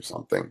 US or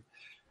something.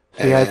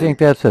 See, I think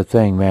that's the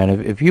thing, man.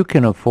 If you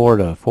can afford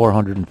a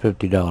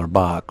 $450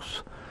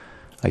 box,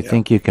 I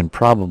think you can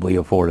probably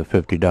afford a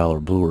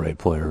 $50 Blu-ray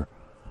player.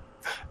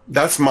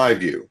 That's my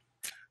view.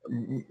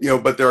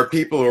 But there are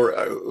people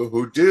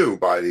who do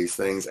buy these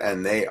things,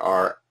 and they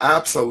are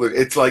absolutely,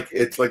 it's like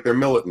they're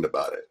militant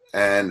about it.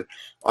 And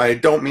I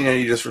don't mean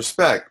any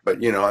disrespect,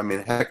 but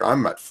heck,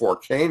 I'm at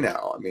 4K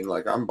now.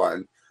 I'm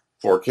buying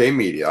 4K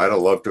media. I'd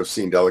have loved to have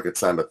seen Delicate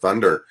Sound of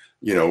Thunder,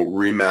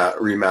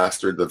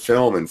 remastered the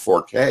film in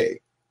 4K,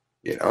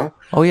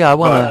 Oh yeah, I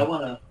want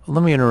to.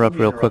 Let me interrupt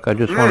real quick. I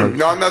just want to.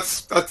 No,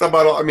 that's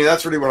about all.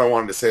 That's really what I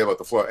wanted to say about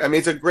the Floyd.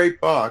 It's a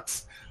great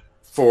box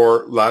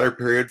for latter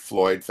period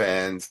Floyd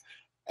fans,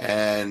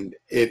 and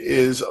it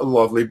is a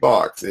lovely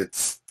box.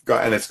 It's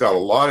got a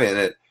lot in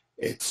it.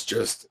 It's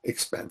just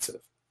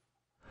expensive.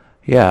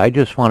 Yeah, I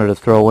just wanted to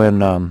throw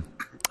in.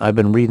 I've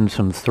been reading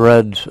some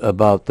threads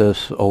about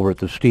this over at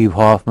the Steve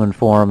Hoffman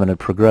forum and at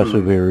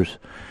Progressive Ears.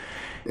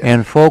 Yeah.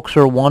 And folks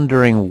are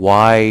wondering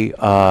why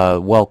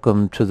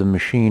Welcome to the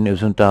Machine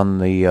isn't on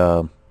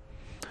the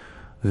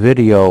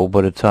video,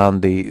 but it's on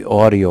the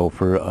audio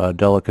for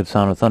Delicate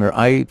Sound of Thunder.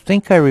 I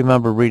think I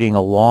remember reading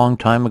a long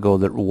time ago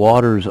that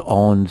Waters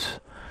owns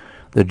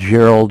the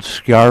Gerald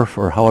Scarf,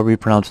 or however you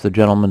pronounce the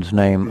gentleman's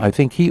name. I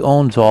think he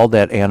owns all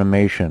that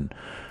animation.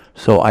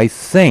 So I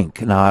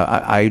think, now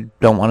I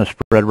don't want to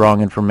spread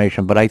wrong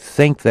information, but I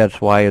think that's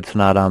why it's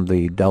not on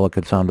the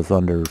Delicate Sound of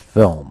Thunder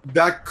film.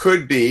 That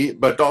could be,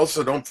 but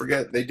also don't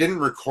forget, they didn't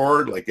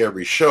record like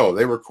every show.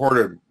 They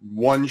recorded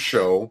one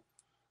show,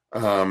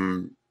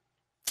 and,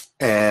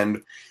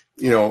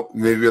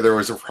 maybe there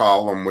was a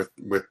problem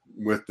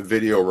with the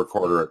video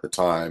recorder at the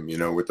time,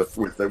 with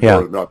the yeah.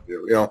 not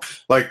video,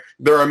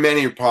 there are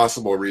many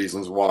possible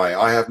reasons why.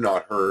 I have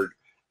not heard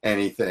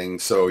anything,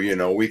 so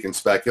we can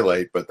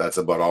speculate, but that's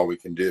about all we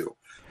can do.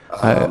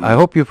 I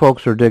hope you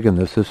folks are digging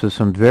this. This is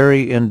some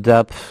very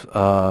in-depth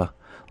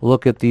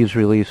look at these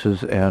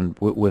releases and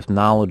with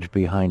knowledge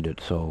behind it.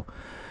 So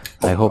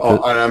I hope.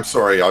 And I'm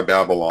sorry, I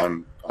babble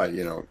on.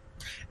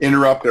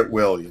 Interrupt at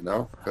will.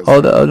 No.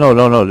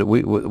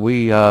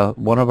 We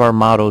one of our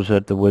mottos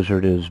at the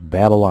Wizard is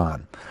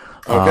Babylon.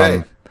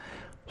 Okay.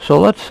 So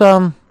let's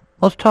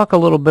talk a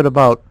little bit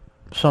about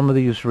some of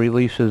these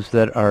releases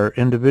that are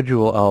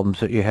individual albums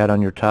that you had on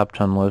your top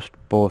 10 list,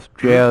 both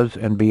jazz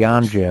and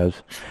beyond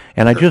jazz.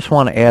 And I just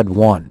want to add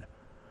one.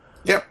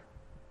 Yep.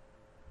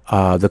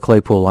 The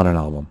Claypool Lennon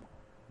album.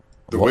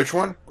 The which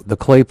one? The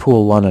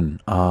Claypool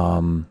Lennon.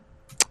 Oh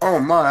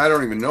my, I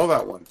don't even know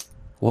that one.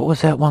 What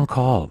was that one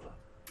called?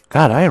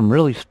 God, I am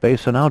really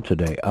spacing out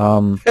today.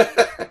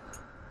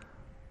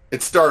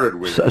 It started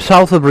with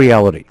South of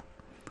Reality.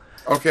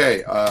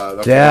 Okay.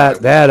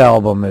 That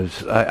album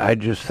is, I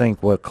just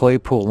think what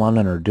Claypool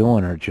Lennon are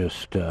doing are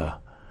just... All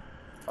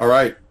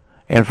right.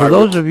 And for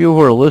those of you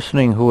who are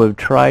listening who have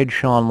tried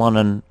Sean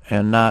Lennon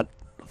and not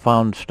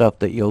found stuff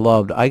that you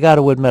loved, I got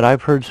to admit,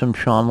 I've heard some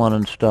Sean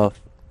Lennon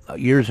stuff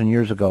years and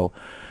years ago.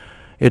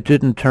 it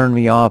didn't turn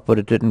me off, but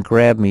it didn't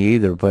grab me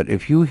either. But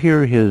if you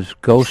hear his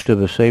Ghost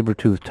of a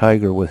Saber-Toothed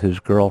Tiger with his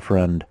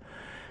girlfriend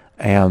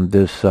and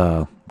this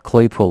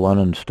Claypool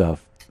Lennon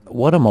stuff,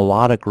 what a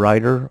melodic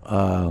writer.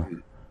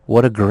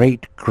 What a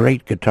great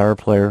guitar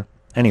player.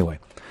 Anyway.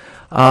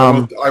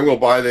 I will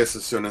buy this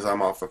as soon as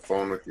I'm off the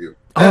phone with you.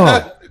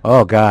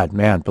 Oh God,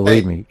 man,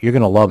 believe me, you're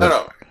gonna love it.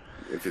 No.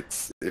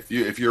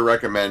 If you're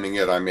recommending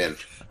it, I'm in.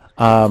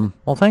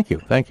 Well, thank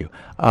you.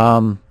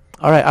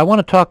 All right, I want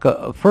to talk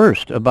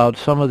first about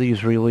some of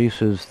these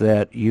releases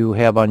that you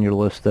have on your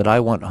list that I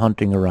went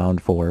hunting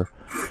around for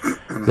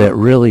that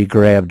really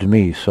grabbed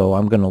me. So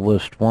I'm going to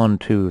list 1,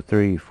 2,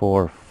 3,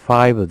 4,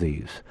 5 of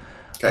these.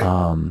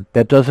 Okay.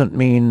 That doesn't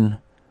mean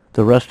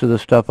the rest of the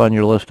stuff on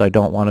your list I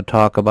don't want to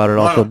talk about. It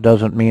also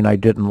doesn't mean I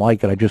didn't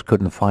like it. I just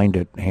couldn't find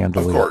it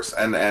handily. Of course,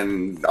 and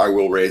I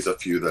will raise a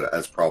few that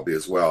as probably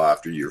as well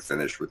after you're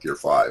finished with your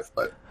 5.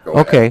 But go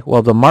ahead.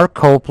 Well, the Mark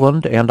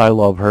Copeland, And I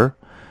Love Her.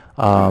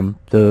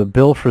 The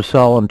Bill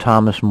Frisell and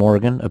Thomas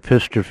Morgan,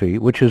 Epistrophe,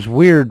 which is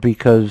weird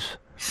because,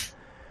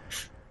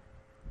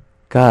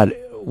 God,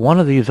 one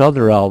of these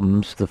other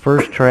albums, the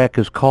first track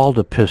is called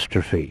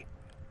Epistrophe.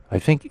 I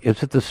think,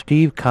 is it the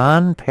Steve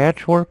Kahn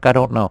Patchwork? I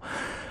don't know.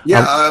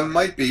 Yeah,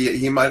 might be.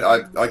 He might.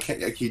 I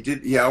can't.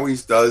 He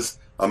always does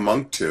a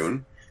monk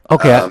tune.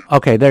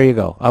 Okay, there you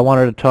go. I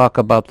wanted to talk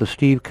about the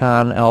Steve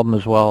Kahn album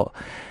as well,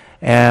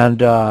 and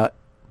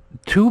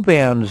two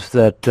bands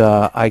that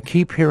I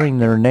keep hearing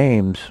their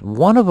names.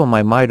 One of them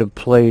I might have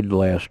played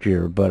last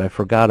year, but I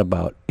forgot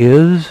about.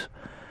 Yep.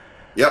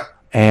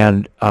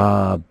 And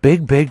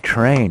Big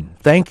Train.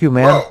 Thank you,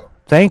 man. Whoa.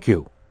 Thank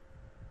you.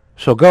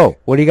 So go.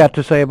 What do you got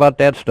to say about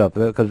that stuff?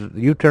 Because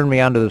you turned me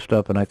onto this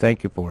stuff, and I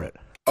thank you for it.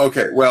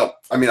 Okay, well,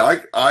 I mean,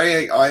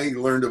 I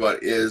learned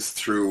about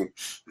through,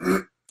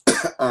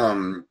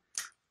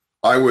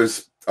 I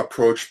was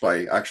approached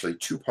by actually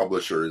 2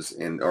 publishers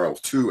or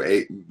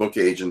 2 book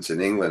agents in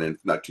England in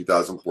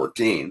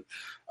 2014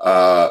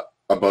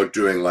 about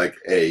doing like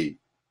a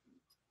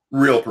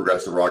real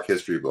progressive rock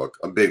history book,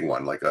 a big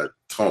one, like a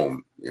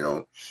tome,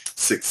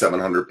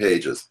 600-700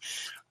 pages.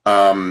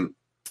 And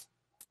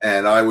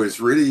I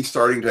was really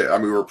starting to,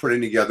 we were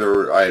putting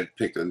together, I had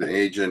picked an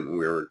agent, and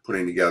we were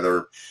putting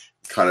together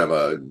kind of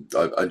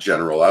a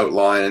general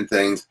outline and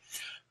things.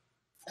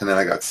 And then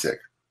I got sick.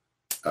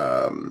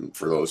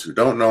 For those who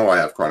don't know, I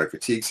have chronic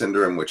fatigue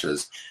syndrome, which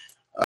is,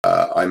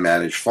 I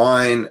manage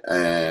fine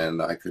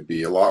and I could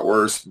be a lot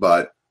worse,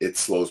 but it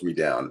slows me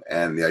down.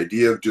 And the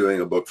idea of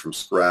doing a book from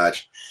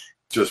scratch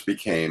just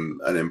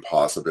became an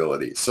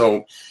impossibility.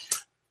 So,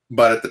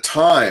 but at the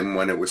time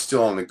when it was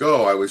still on the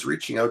go, I was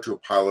reaching out to a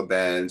pile of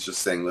bands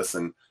just saying,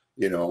 listen,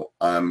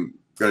 I'm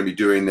going to be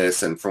doing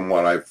this, and from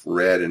what I've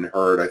read and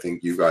heard, I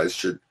think you guys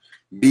should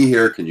be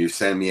here. Can you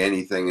send me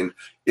anything? And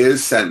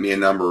Iz sent me a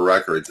number of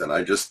records, and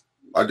I just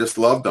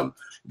loved them.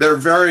 They're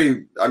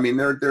very,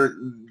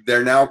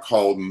 they're now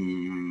called,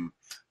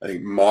 I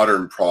think,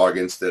 modern prog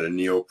instead of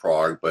neo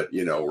prog, but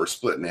we're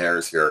splitting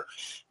hairs here.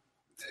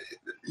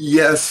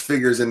 Yes,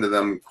 figures into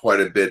them quite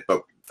a bit,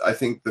 but I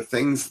think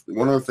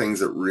one of the things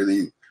that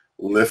really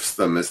lifts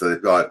them is that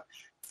they've got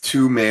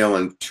 2 male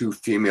and 2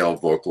 female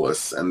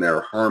vocalists, and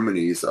their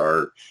harmonies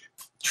are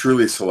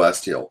truly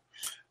celestial.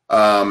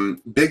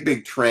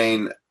 Big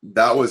Train,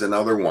 that was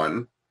another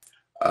one.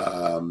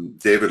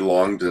 David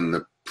Longdon,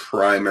 the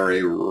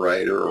primary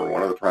writer, or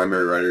one of the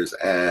primary writers,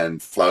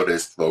 and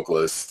flautist,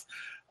 vocalist,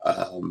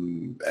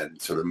 and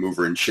sort of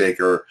mover and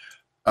shaker,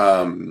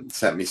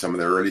 sent me some of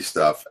their early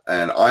stuff.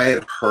 And I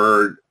had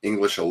heard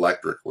English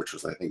Electric, which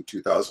was, I think,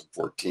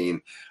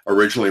 2014,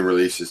 originally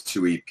released as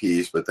 2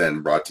 EPs, but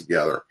then brought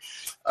together.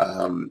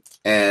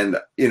 And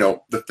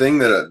the thing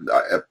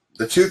that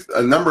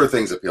a number of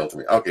things appealed to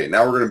me. Okay,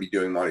 now we're going to be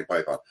doing Monty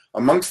Python.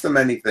 Amongst the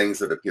many things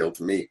that appealed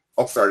to me,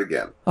 I'll start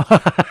again.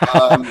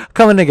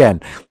 Coming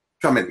again.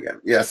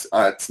 Yes,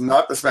 it's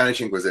not the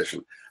Spanish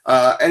Inquisition.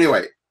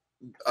 Anyway,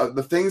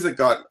 the things that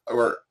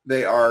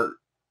they are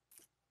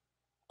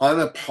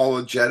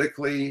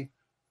unapologetically,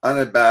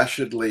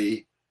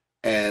 unabashedly,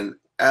 and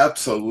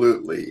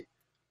absolutely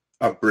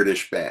a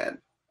British band.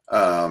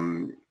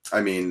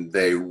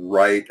 They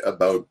write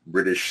about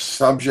British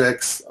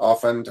subjects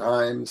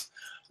oftentimes.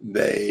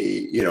 They're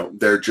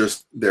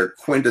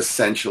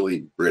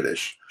quintessentially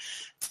British.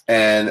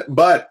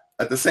 But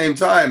at the same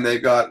time,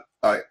 they've got,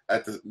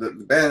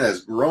 the band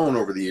has grown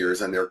over the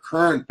years, and their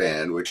current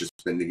band, which has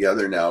been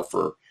together now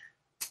for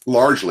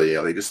largely,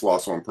 they just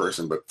lost one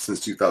person, but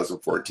since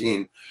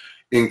 2014,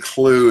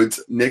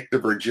 includes Nick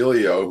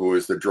DeVirgilio, who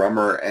is the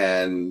drummer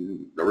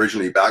and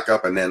originally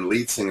backup and then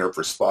lead singer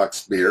for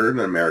Spock's Beard,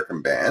 an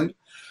American band.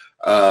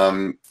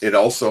 It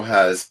also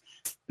has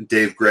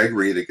Dave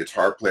Gregory, the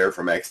guitar player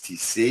from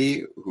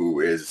XTC, who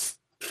is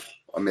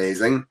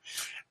amazing,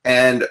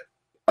 and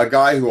a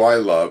guy who I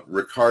love,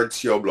 Ricard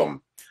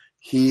Sjoblom.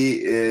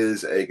 He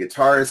is a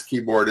guitarist,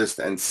 keyboardist,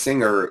 and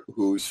singer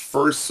whose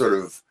first sort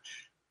of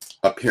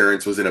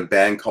appearance was in a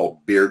band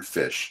called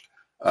Beardfish,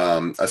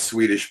 a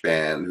Swedish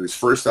band whose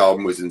first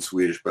album was in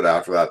Swedish, but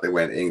after that they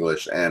went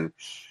English, and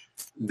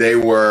they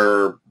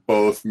were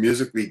both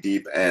musically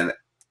deep and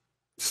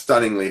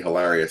stunningly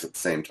hilarious at the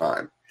same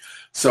time.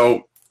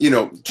 So,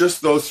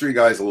 just those three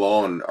guys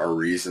alone are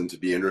reason to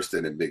be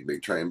interested in Big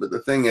Big Train. But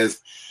the thing is,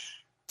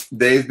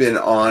 they've been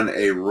on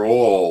a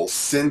roll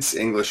since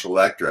English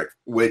Electric,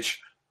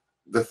 which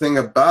the thing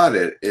about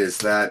it is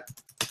that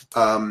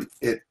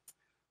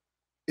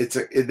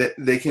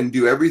they can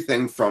do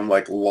everything from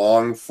like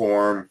long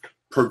form,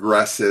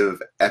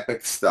 progressive,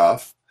 epic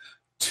stuff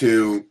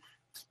to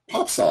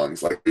pop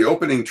songs. Like the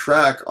opening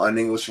track on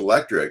English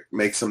Electric,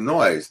 Make Some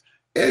Noise.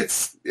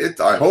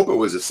 I hope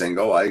it was a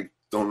single. I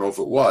don't know if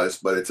it was,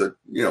 but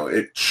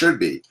it should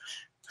be.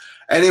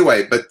 Anyway,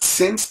 but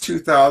since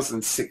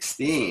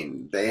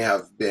 2016, they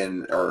have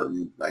been, or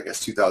I guess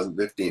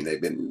 2015,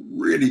 they've been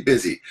really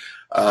busy.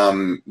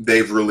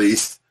 They've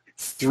released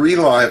 3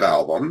 live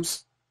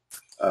albums,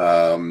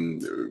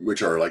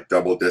 which are like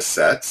double disc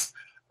sets.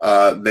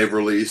 They've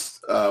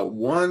released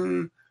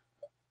 1,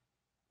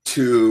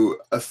 2,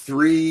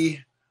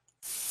 3,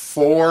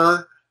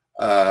 4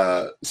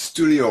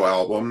 studio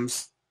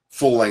albums,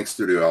 full-length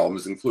studio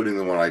albums, including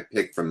the one I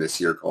picked from this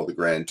year called the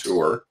Grand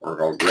Tour, or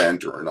called Grand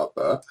Tour, not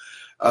the,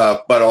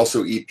 but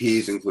also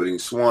EPs, including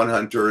Swan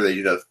Hunter. They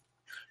did a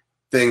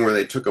thing where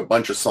they took a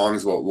bunch of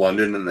songs about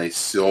London and they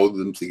sewed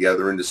them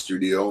together in the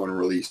studio and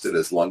released it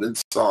as London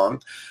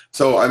Song.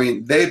 So, I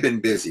mean, they've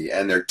been busy,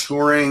 and they're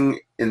touring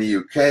in the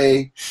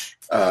UK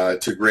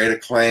to great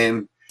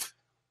acclaim.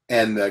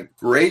 And the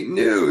great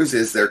news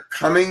is they're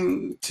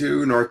coming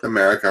to North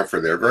America for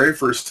their very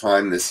first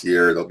time this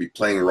year. They'll be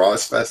playing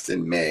Rozfest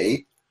in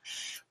May,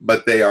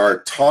 but they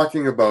are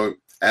talking about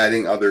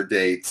adding other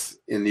dates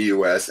in the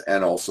US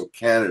and also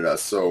Canada.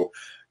 So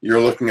you're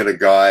looking at a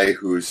guy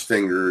whose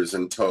fingers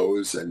and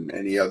toes and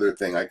any other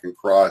thing I can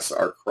cross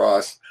are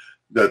crossed,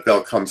 that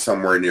they'll come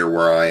somewhere near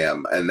where I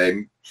am.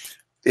 And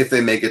if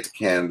they make it to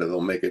Canada,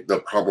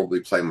 they'll probably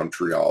play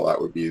Montreal. That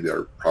would be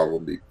their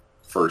probably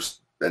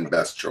first and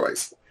best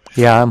choice.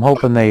 Yeah, I'm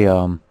hoping they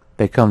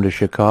come to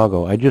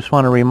Chicago. I just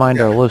want to remind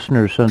our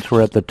listeners, since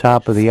we're at the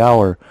top of the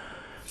hour,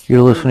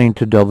 you're listening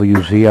to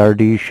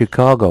WZRD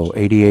Chicago,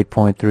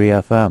 88.3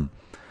 FM.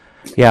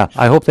 Yeah,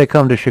 I hope they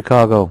come to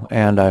Chicago,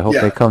 and I hope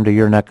they come to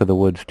your neck of the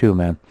woods too,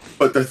 man.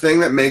 But the thing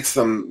that makes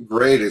them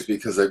great is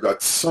because they've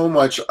got so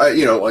much,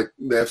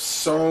 they have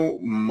so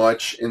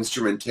much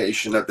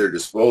instrumentation at their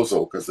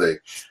disposal, because they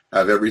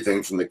have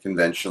everything from the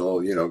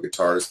conventional,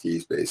 guitars,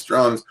 keys, bass,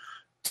 drums,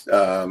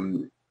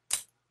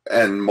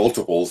 and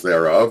multiples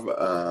thereof,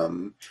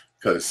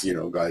 because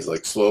guys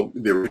like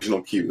their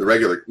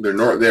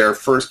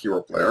first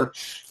keyboard player,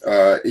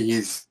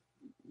 he's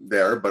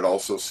there, but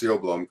also Seal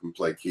Blum can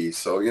play keys,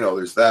 so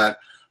there's that.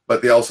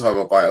 But they also have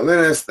a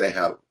violinist. They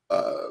have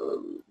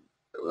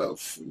a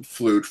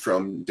flute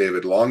from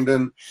David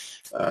Longdon,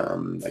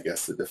 I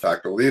guess the de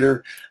facto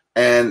leader,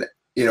 and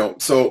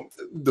so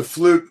the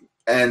flute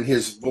and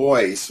his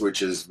voice,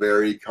 which is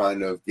very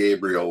kind of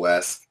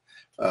Gabriel-esque.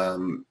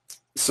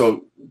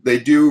 So they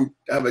do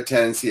have a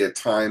tendency at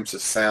times to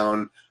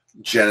sound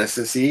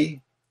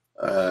Genesis-y,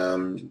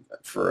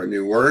 for a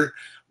new word,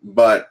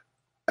 but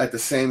at the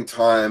same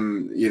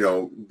time,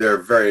 they're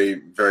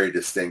very, very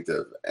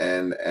distinctive,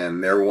 and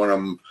they were one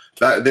of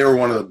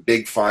the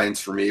big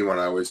finds for me when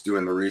I was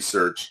doing the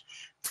research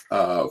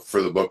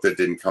for the book that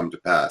didn't come to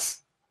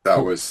pass. That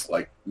was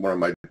like one of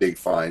my big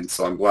finds,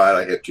 so I'm glad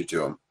I hit you to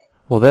them.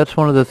 Well, that's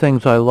one of the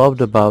things I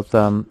loved about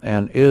them,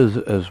 and is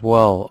as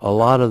well. A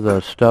lot of the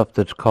stuff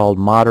that's called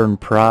modern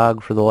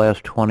prog for the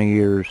last 20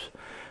 years,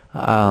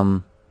 I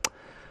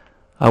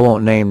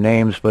won't name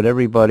names, but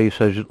everybody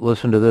says,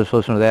 listen to this,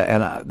 listen to that,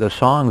 and the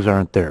songs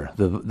aren't there.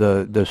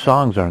 The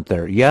songs aren't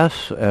there.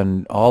 Yes,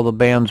 and all the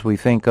bands we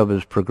think of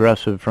as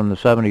progressive from the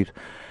 70s,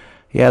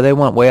 yeah, they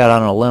went way out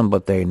on a limb,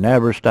 but they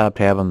never stopped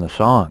having the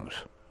songs.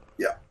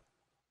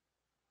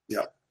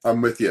 Yeah, I'm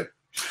with you.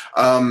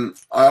 I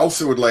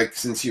also would like,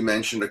 since you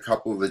mentioned a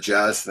couple of the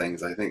jazz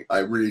things, I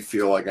really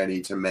feel like I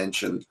need to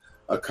mention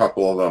a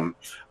couple of them.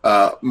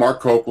 Mark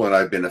Copeland,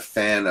 I've been a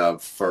fan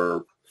of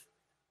for,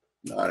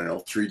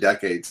 3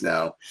 decades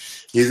now.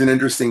 He's an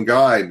interesting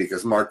guy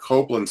because Mark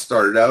Copeland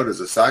started out as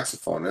a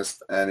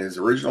saxophonist, and his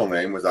original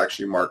name was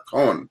actually Mark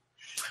Cohn.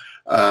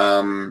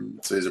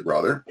 So he's a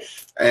brother.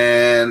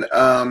 And,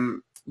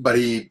 but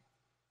he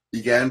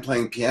began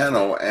playing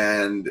piano,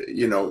 and,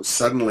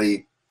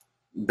 suddenly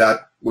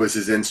that was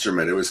his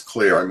instrument. It was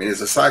clear. I mean,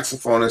 as a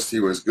saxophonist, he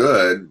was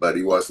good, but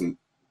he wasn't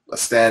a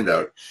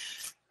standout.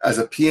 As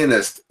a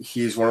pianist,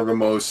 he's one of the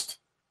most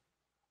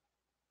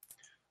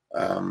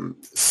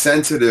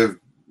sensitive,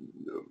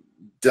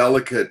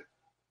 delicate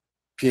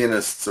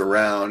pianists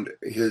around.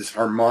 His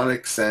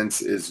harmonic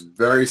sense is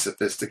very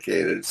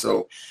sophisticated.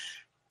 So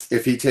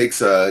if he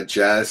takes a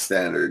jazz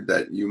standard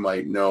that you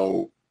might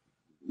know,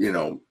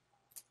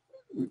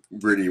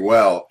 really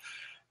well,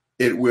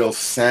 it will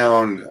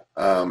sound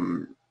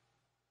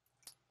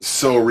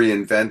so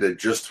reinvented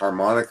just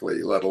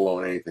harmonically, let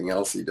alone anything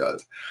else he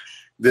does.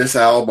 This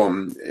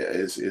album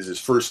is his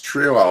first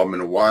trio album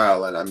in a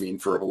while, and I mean,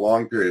 for a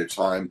long period of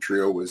time,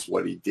 trio was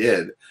what he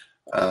did.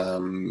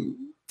 And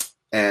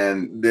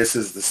this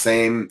is the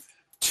same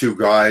two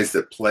guys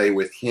that play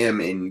with him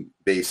in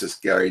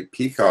bassist Gary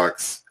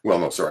Peacock's, well,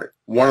 no, sorry,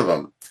 one of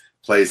them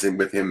plays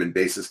with him in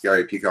bassist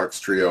Gary Peacock's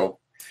trio,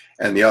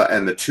 and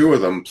the two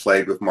of them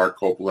played with Mark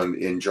Copeland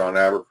in John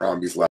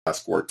Abercrombie's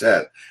last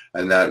quartet,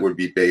 and that would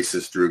be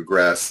bassist Drew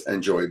Gress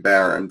and Joey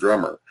Barron,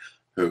 drummer,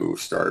 who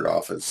started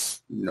off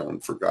as known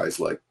for guys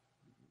like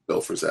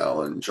Bill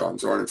Frisell and John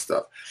Zorn and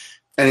stuff.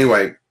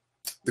 Anyway,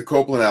 the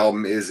Copeland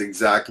album is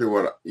exactly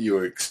what you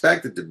would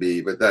expect it to be,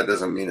 but that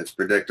doesn't mean it's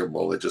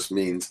predictable. It just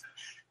means,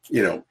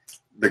 you know,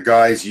 the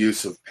guy's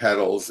use of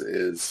pedals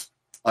is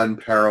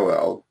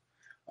unparalleled.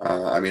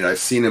 I mean, I've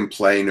seen him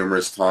play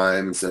numerous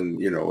times,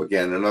 and, you know,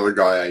 again, another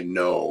guy I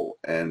know,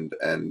 and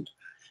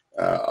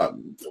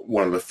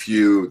one of the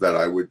few that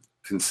I would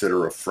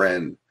consider a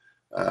friend,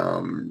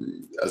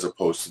 as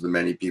opposed to the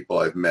many people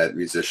I've met,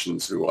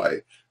 musicians who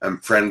I am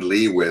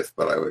friendly with,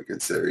 but I would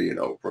consider, you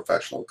know,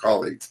 professional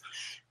colleagues.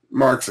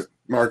 Mark's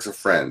a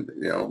friend,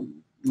 you know,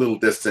 a little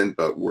distant,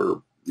 but we're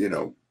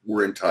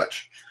in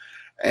touch.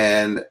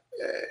 And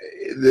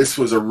this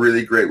was a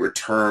really great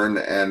return,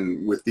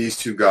 and with these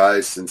two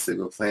guys, since they've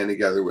been playing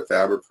together with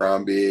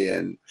Abercrombie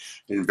and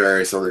in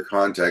various other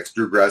contexts,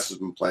 Drew Gress has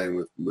been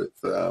playing with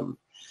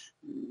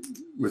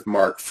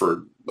Mark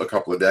for a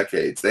couple of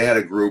decades. They had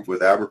a group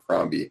with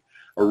Abercrombie.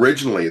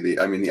 Originally,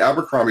 the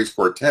Abercrombie's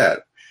quartet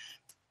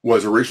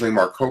was originally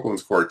Mark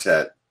Copeland's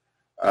quartet,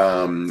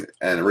 and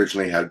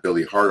originally had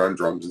Billy Hart on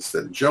drums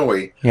instead of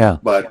Joey. Yeah.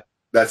 But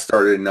that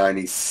started in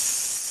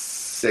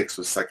 '96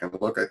 with Second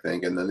Look, I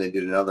think, and then they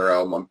did another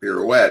album on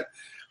Pirouette.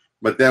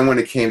 But then when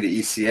it came to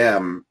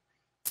ECM,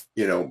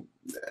 you know,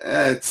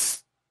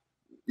 it's,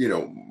 you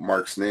know,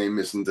 Mark's name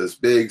isn't as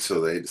big,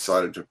 so they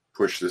decided to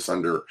push this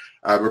under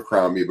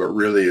Abercrombie, but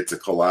really it's a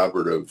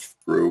collaborative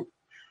group.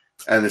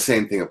 And the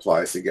same thing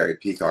applies to Gary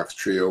Peacock's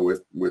trio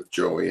with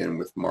Joey and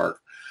with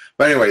Mark.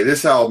 But anyway,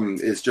 this album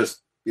is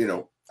just, you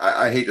know,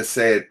 I hate to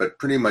say it, but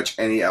pretty much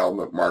any album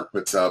that Mark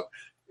puts up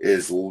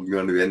is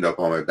going to end up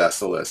on my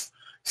best list.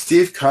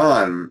 Steve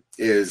Kahn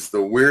is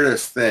the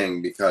weirdest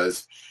thing,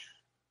 because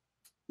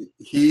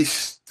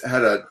he's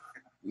had a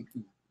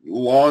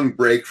long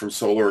break from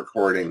solo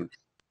recording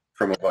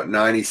from about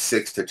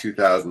 96 to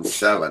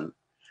 2007.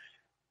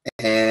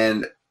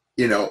 And,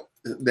 you know,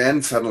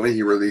 then suddenly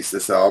he released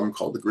this album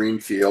called The Green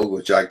Field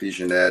with Jack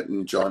DeJohnette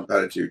and John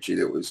Patitucci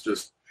that was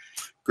just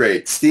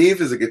great. Steve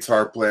is a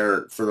guitar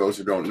player, for those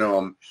who don't know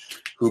him,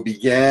 who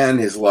began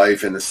his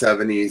life in the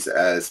 70s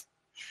as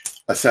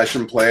a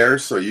session player,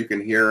 so you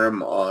can hear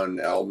him on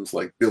albums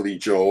like Billy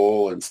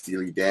Joel and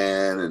Steely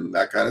Dan and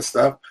that kind of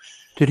stuff.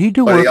 Did he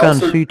do work on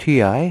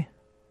CTI?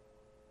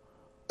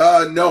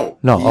 No.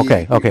 No,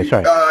 okay,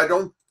 sorry.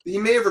 He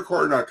may have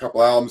recorded on a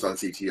couple albums on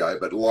CTI,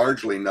 but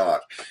largely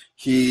not.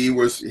 He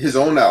was his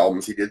own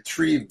albums. He did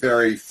 3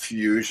 very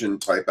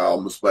fusion-type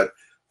albums, but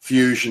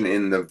fusion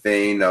in the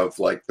vein of,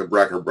 like, the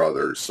Brecker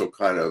Brothers, so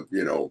kind of,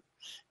 you know,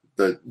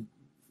 the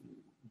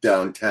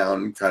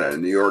downtown kind of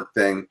New York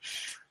thing.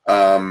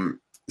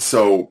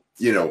 So,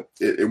 you know,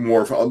 it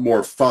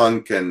more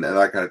funk and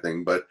that kind of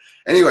thing. But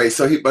anyway,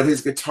 but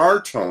his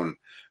guitar tone,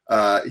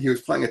 he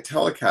was playing a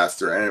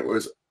Telecaster, and it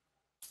was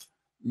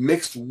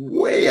mixed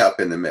way up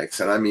in the mix.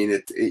 And I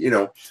mean, you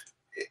know,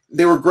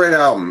 they were great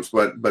albums,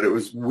 but it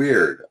was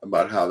weird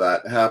about how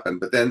that happened.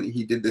 But then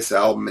he did this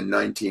album in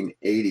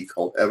 1980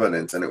 called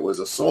Evidence, and it was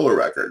a solo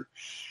record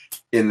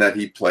in that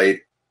he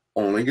played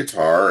only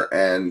guitar,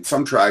 and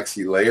some tracks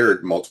he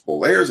layered multiple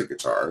layers of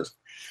guitars,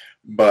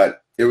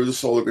 but it was a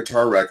solo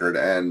guitar record,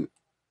 and,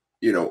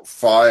 you know,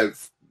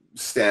 5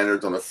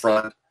 standards on the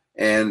front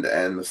end,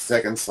 and the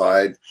second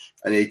side,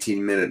 an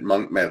 18-minute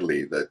Monk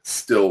medley that's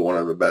still one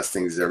of the best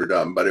things he's ever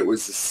done. But it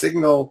was the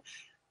signal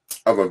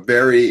of a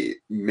very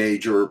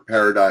major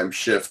paradigm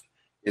shift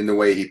in the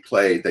way he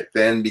played that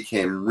then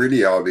became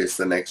really obvious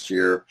the next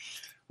year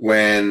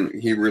when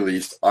he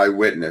released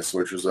Eyewitness,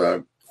 which was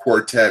a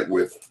quartet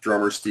with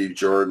drummer Steve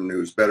Jordan,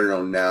 who's better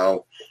known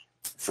now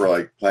for,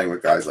 like, playing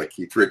with guys like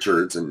Keith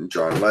Richards and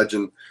John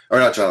Mayer.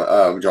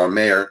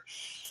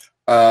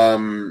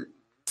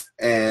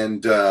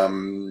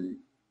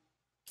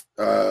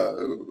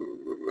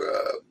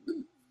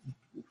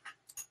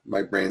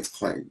 My brain's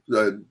playing.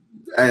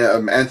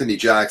 Anthony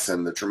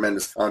Jackson, the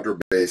tremendous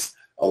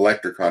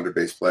electric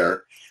contrabass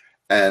player,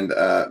 and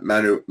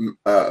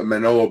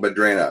Manolo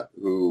Badrena,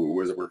 who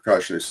was a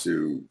percussionist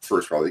who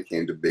first probably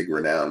came to big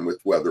renown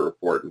with Weather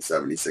Report in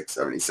 76,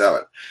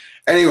 77.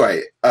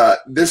 Anyway,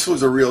 this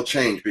was a real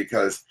change,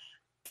 because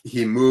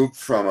he moved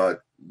from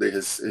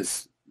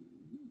his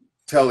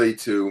Tele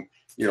to,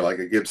 you know, like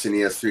a Gibson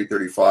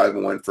ES335,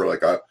 and went for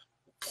like a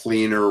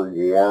cleaner,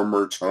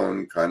 warmer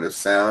tone kind of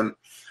sound.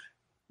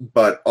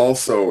 But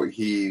also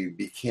he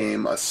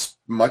became a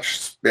much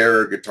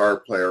sparer guitar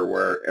player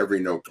where every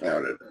note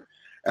counted.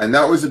 And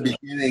that was the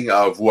beginning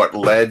of what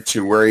led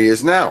to where he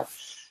is now.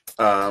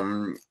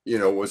 You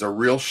know, was a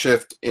real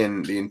shift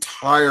in the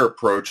entire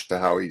approach to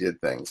how he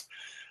did things.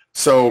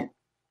 So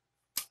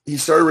he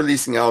started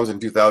releasing albums in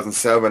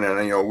 2007,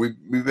 and, you know,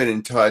 we've been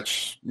in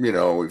touch. You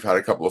know, we've had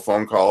a couple of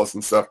phone calls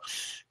and stuff,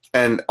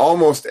 and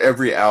almost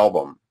every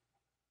album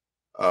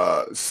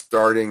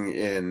starting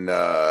in,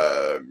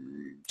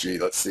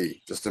 let's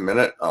see, just a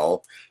minute.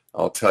 I'll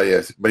tell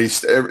you. But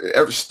he's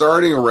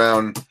starting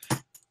around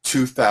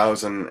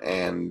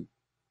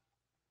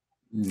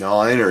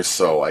 2009 or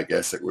so, I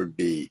guess it would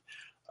be.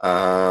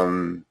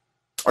 Or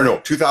no,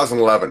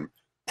 2011,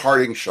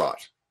 Parting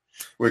Shot,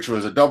 which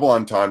was a double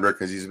entendre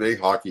because he's a big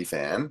hockey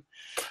fan.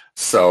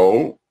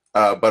 So,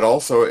 but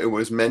also it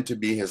was meant to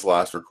be his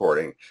last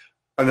recording.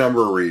 A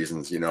number of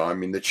reasons, I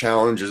mean, the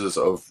challenges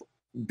of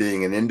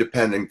being an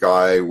independent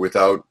guy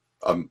without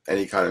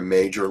any kind of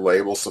major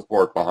label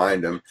support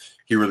behind him.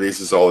 He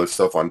releases all this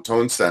stuff on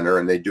Tone Center,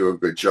 and they do a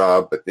good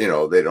job, but they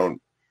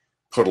don't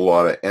put a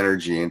lot of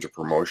energy into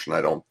promotion,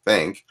 I don't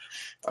think.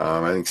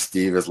 I think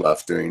Steve is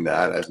left doing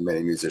that, as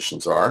many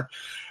musicians are.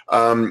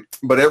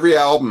 But every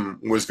album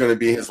was going to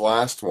be his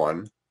last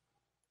one.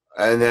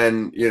 And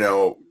then,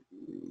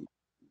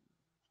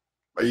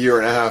 a year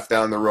and a half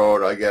down the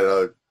road, I get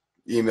an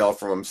email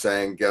from him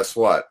saying, guess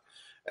what?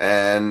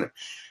 And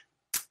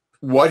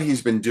what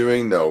he's been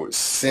doing, though,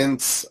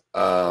 since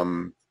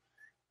Borrowed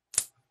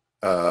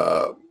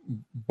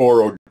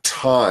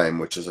Time,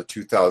 which is a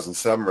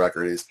 2007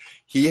 record, is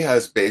he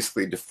has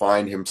basically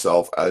defined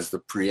himself as the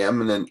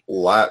preeminent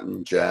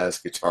Latin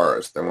jazz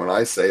guitarist. And when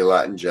I say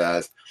Latin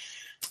jazz,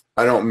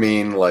 I don't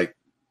mean like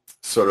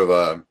sort of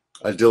a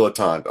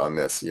dilettante on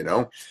this,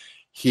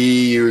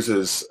 He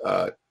uses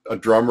a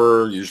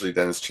drummer, usually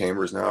Dennis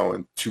Chambers now,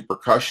 and two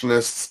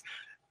percussionists.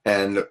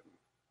 And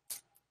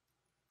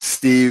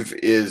Steve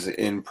is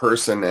in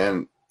person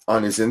and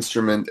on his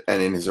instrument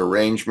and in his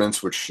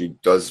arrangements, which he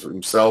does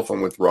himself,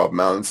 and with Rob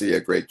Mounsey,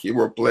 a great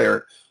keyboard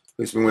player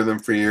who's been with him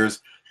for years,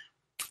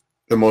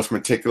 the most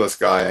meticulous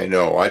guy I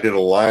know. I did a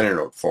liner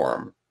note for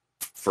him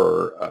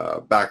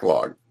for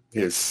Backlog,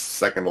 his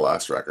second to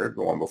last record,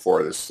 the one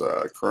before this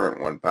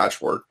current one,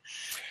 Patchwork.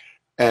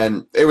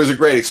 And it was a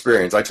great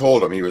experience. I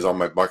told him he was on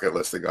my bucket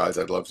list of guys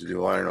I'd love to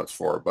do liner notes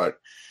for, but,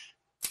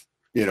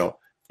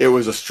 it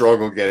was a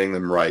struggle getting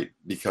them right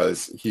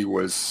because he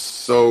was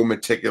so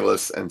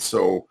meticulous and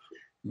so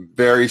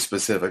very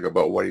specific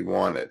about what he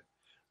wanted.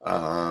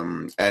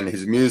 And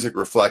his music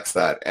reflects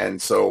that.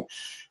 And so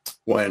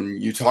when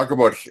you talk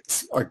about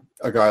a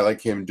guy like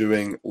him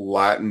doing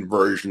Latin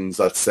versions,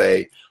 let's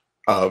say,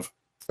 of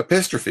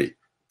Epistrophe,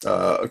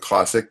 a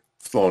classic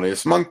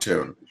Thelonious Monk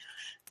tune,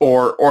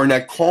 or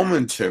Ornette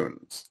Coleman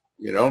tunes,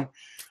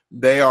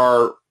 they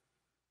are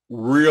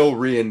real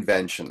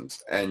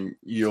reinventions, and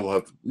you'll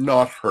have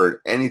not heard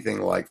anything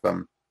like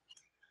them.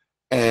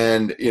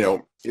 And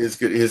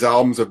his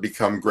albums have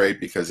become great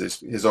because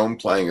his own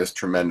playing is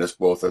tremendous,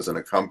 both as an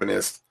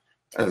accompanist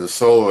and as a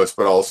soloist,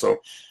 but also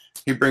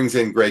he brings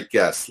in great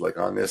guests, like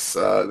on this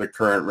the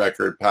current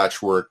record,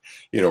 Patchwork.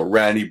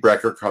 Randy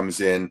Brecker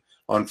comes in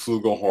on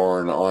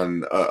flugelhorn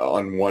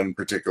on one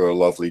particular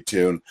lovely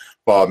tune,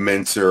 Bob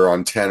Mintzer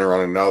on tenor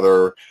on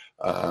another.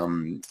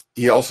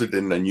 He also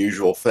did an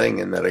unusual thing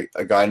in that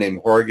a guy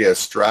named Jorge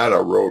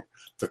Estrada wrote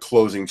the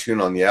closing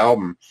tune on the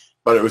album,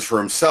 but it was for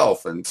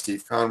himself, and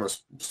Steve Conn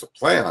was supposed to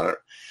play on it.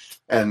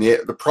 And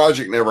the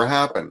project never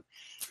happened,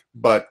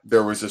 but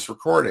there was this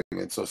recording.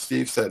 And so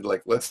Steve said,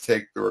 let's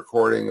take the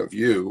recording of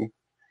you,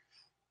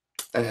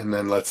 and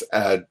then let's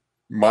add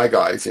my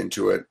guys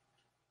into it.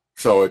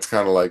 So it's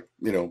kind of like,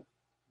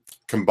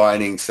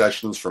 combining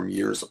sessions from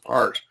years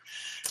apart.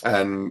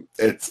 And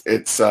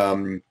it's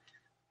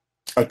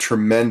a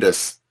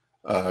tremendous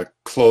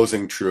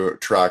closing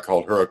track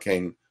called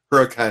Hurricane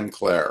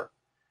Claire.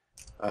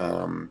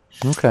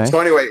 Okay. So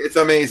anyway, it's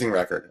an amazing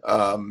record,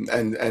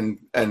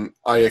 and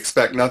I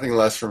expect nothing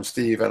less from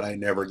Steve, and I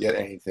never get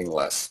anything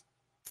less.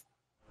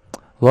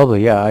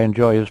 Lovely. Yeah, I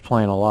enjoy his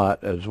playing a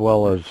lot, as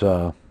well as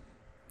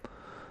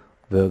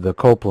the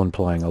Copeland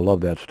playing. I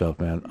love that stuff,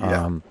 man.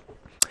 Yeah.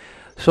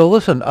 So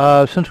listen,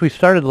 since we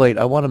started late,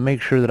 I want to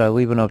make sure that I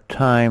leave enough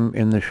time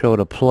in the show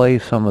to play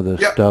some of this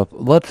stuff.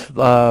 Let's.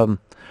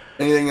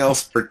 Anything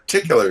else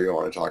particular you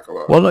want to talk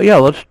about? Well, yeah,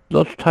 let's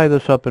tie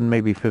this up in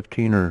maybe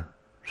 15 or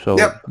so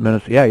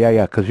minutes.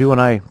 Yeah. Because you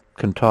and I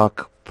can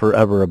talk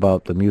forever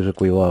about the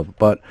music we love.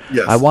 But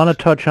yes. I want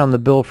to touch on the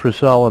Bill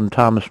Frisell and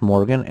Thomas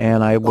Morgan,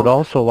 and I would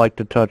also like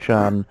to touch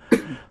on,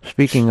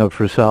 speaking of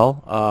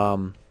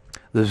Frisell,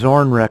 the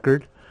Zorn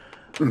record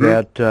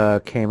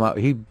that came out.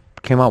 He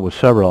came out with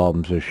several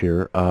albums this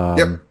year,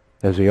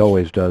 as he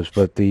always does.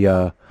 But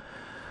the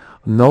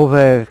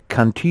Nove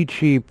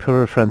Cantici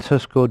per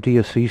Francesco di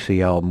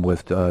Assisi album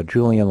with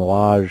Julian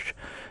Lage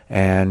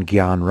and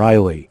Gian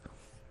Riley.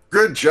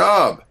 Good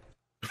job.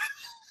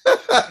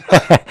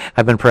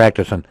 I've been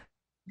practicing.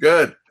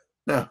 Good.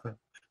 No,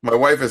 my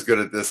wife is good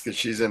at this because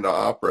she's into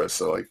opera,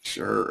 so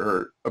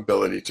her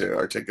ability to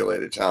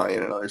articulate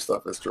Italian and other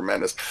stuff is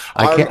tremendous.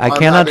 I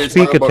cannot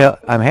speak Italian.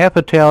 I'm half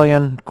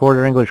Italian,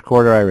 quarter English,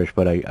 quarter Irish,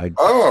 but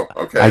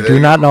I do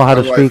not know how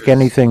to speak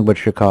anything but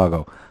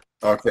Chicago.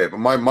 Okay, but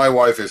my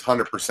wife is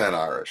 100%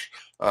 Irish,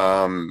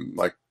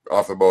 like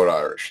off the boat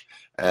Irish,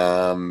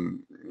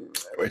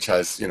 which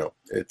has,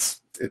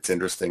 it's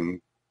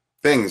interesting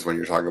things when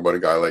you're talking about a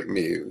guy like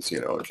me who's,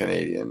 a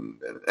Canadian.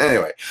 And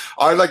anyway,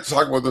 I'd like to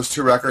talk about those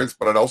two records,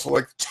 but I'd also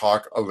like to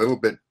talk a little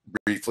bit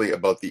briefly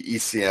about the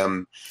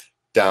ECM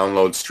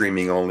download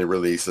streaming only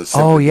releases.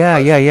 Oh,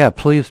 yeah.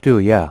 Please do.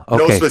 Yeah.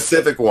 Okay. No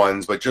specific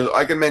ones, but just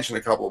I can mention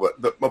a couple.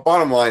 But the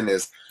bottom line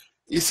is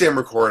ECM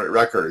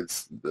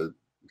Records, the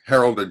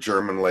heralded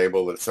German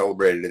label that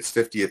celebrated its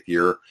 50th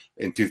year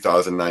in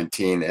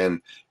 2019.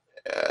 And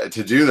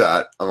to do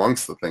that,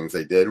 amongst the things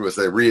they did was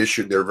they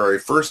reissued their very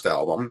first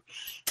album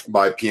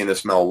by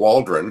pianist Mel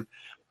Waldron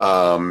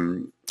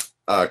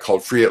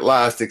called Free at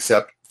Last,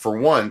 except for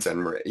once,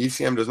 and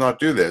ECM does not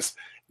do this,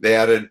 they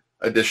added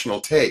additional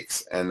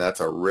takes, and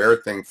that's a rare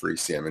thing for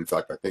ECM. In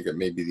fact, I think it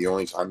may be the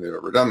only time they've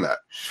ever done that.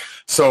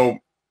 So,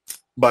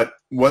 but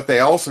what they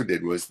also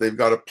did was they've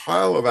got a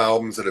pile of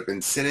albums that have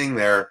been sitting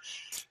there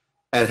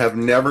and have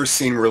never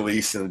seen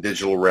release in the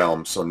digital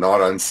realm, so not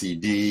on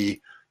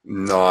CD,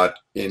 not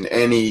in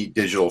any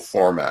digital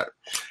format.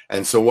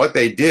 And so what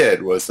they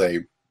did was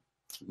they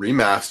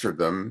remastered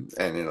them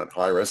and in a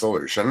high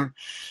resolution,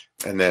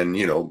 and then,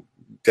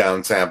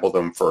 downsampled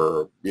them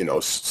for,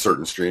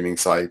 certain streaming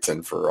sites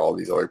and for all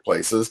these other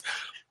places,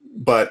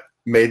 but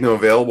made them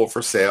available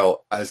for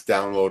sale as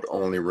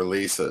download-only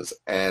releases.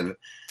 And,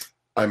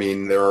 I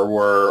mean, there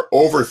were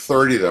over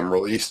 30 of them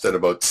released at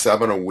about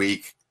 7 a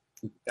week,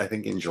 I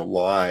think in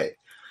July.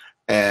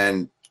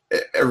 And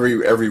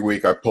every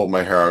week I pulled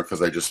my hair out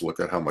because I just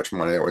looked at how much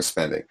money I was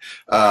spending.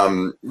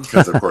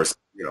 Because, of course,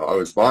 I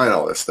was buying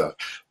all this stuff.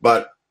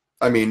 But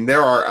I mean,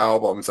 there are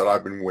albums that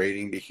I've been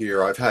waiting to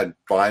hear. I've had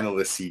vinyl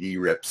to CD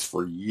rips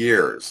for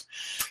years.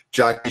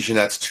 Jackie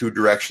Jeanette's Two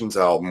Directions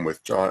albums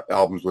with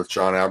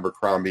John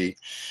Abercrombie,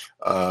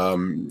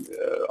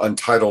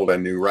 Untitled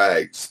and New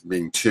Rags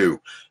being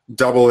two.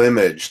 Double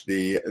Image,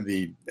 the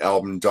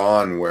album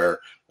Dawn, where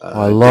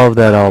I love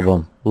that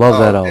album.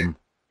 That album.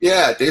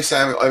 Yeah, Dave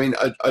Samuel. I mean,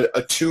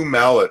 a two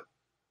mallet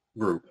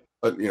group.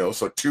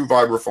 So two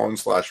vibraphone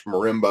 /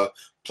 marimba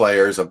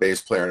players, a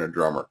bass player and a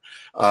drummer.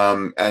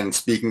 And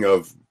speaking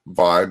of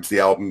vibes, the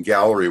album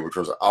Gallery, which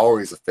was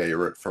always a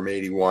favorite from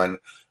 '81,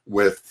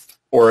 with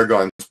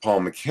Oregon's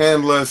Paul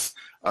McCandless,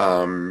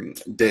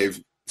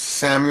 Dave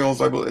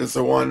Samuels, I believe is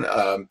the one,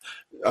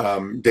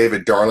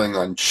 David Darling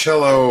on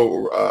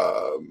cello,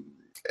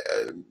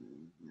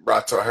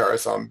 Ratzo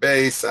Harris on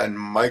bass, and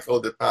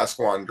Michael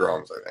DePasqua on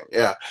drums, I think.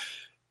 Yeah.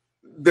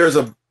 There's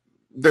a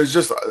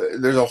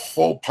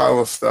whole pile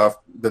of stuff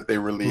that they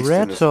released.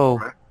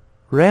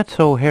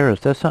 Ratzo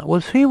Harris.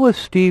 Was he with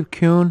Steve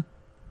Kuhn?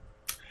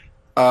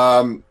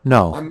 No,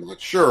 I'm not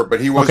sure, but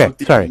he was with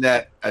the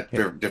Net at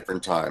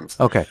different times.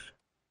 Okay.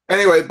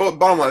 Anyway,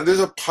 bottom line,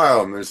 there's a pile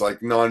of them. There's like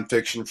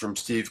nonfiction from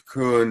Steve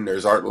Kuhn.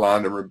 There's Art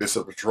Landon,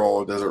 Rabissa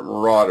Patrol, Desert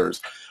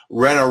Marauders,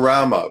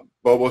 Renorama,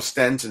 Bobo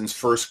Stenson's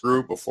first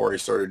group before he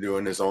started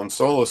doing his own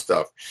solo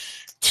stuff.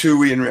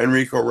 Two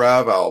Enrico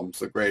Rav albums,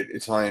 the great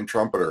Italian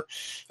trumpeter.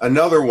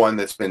 Another one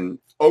that's been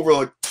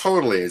overlooked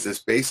totally is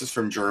this bassist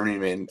from Germany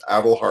named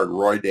Adelhard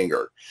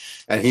Reudinger.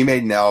 And he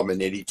made an album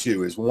in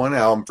 '82. His one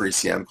album for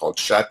ECM called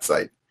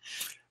Schatzeit.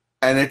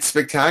 And it's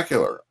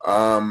spectacular.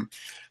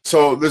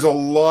 So there's a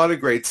lot of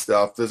great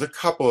stuff. There's a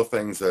couple of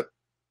things that,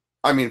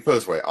 put it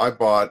this way, I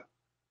bought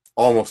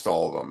almost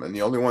all of them. And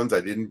the only ones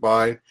I didn't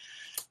buy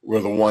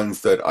were the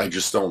ones that I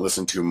just don't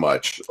listen to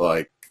much.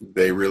 Like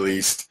they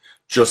released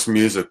Just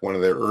Music, one of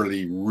their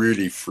early,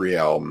 really free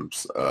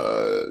albums,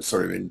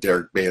 sort of in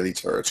Derek Bailey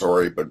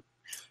territory, but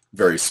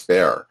very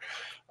spare.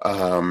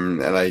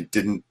 And I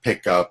didn't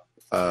pick up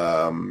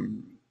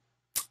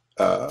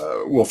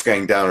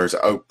Wolfgang Downer's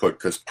Output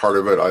because part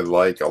of it I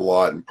like a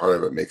lot and part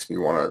of it makes me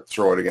want to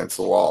throw it against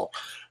the wall.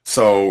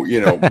 So,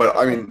 but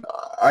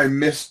I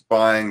missed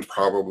buying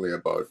probably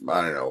about,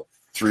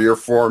 3 or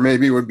 4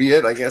 maybe would be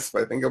it, I guess, if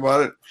I think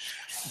about it.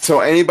 So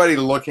anybody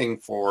looking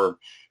for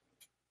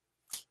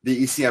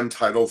the ECM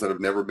titles that have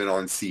never been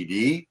on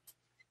CD,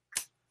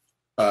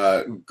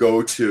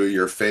 go to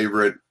your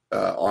favorite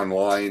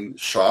online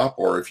shop,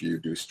 or if you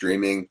do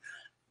streaming,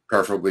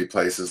 preferably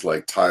places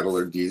like Tidal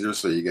or Deezer,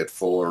 so you get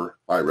fuller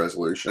high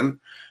resolution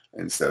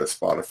instead of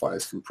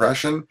Spotify's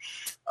compression.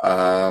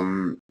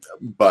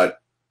 But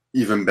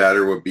even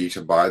better would be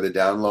to buy the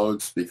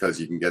downloads because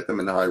you can get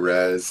them in high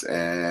res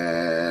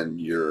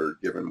and you're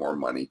giving more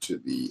money to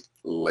the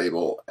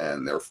label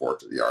and therefore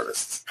to the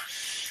artists.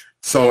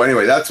 So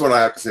anyway, that's what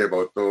I have to say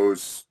about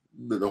those.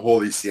 The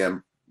whole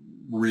ECM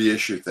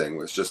reissue thing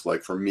was just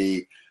like, for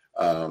me,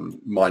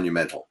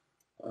 monumental.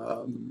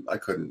 I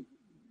couldn't,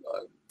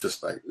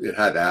 it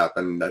had to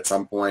happen at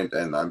some point,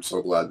 and I'm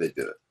so glad they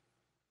did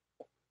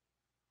it.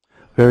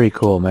 Very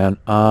cool, man.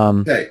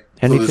 Okay,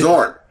 so the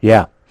Zorn.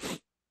 Yeah.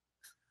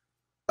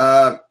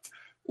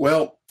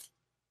 Well,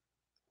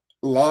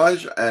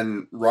 Lodge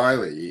and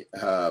Riley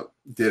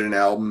did an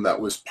album that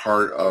was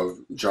part of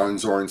John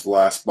Zorn's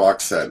last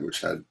box set,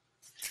 which had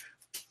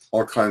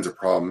all kinds of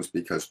problems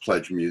because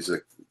Pledge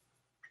Music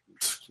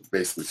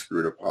basically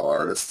screwed up all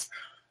artists.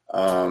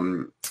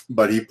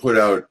 But he put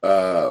out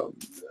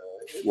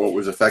what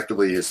was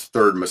effectively his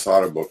third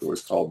Masada book. It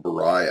was called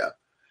Baraya.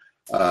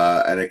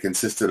 and it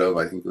consisted of,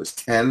 I think it was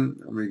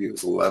 10, or maybe it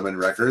was 11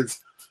 records.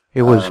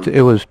 It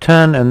was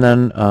 10, and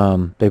then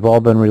they've all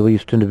been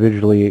released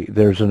individually.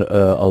 There's an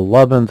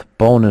 11th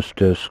bonus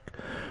disc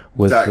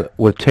with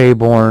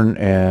Taborn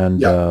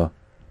and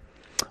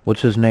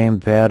what's his name,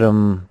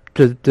 Vadim,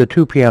 the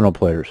two piano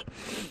players.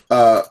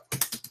 I'm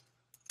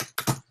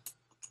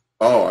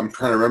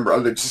trying to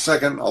remember. Just a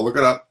second. I'll look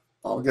it up.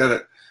 I'll get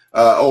it.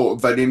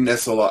 Vadim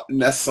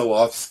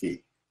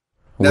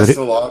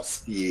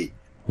Neselovsky.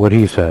 What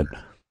he said.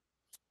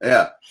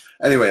 Yeah.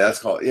 Anyway, that's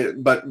called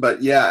it.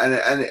 But yeah,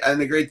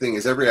 and the great thing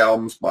is every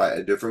album's by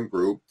a different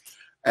group,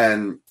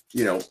 and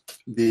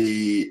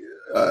the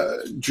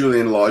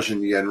Julian Lodge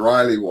and Ian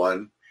Riley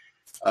one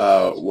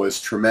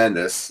was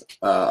tremendous.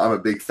 I'm a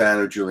big fan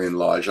of Julian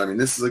Lodge. I mean,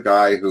 this is a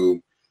guy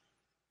who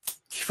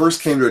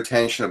first came to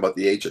attention about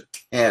the age of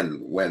 10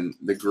 when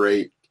the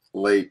great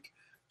late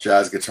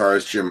jazz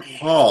guitarist Jim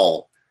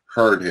Hall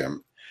heard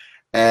him.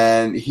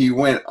 And he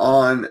went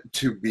on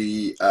to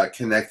be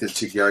connected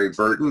to Gary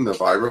Burton, the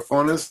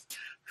vibraphonist,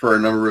 for a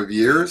number of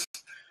years.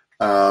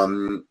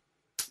 And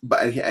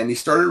he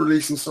started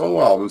releasing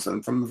solo albums.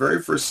 And from the very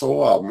first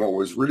solo album, what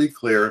was really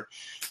clear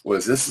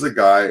was this is a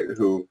guy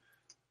who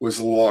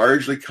was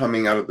largely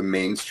coming out of the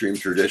mainstream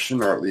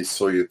tradition, or at least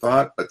so you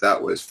thought, but that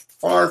was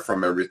far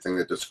from everything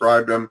that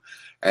described him.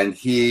 And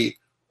he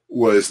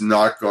was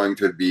not going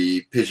to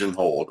be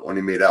pigeonholed when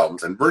he made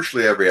albums. And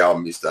virtually every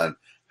album he's done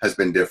has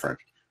been different,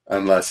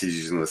 unless he's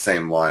using the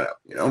same lineup,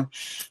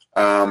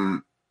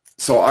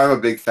 So I'm a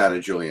big fan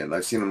of Julian.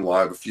 I've seen him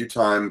live a few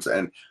times,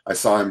 and I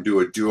saw him do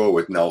a duo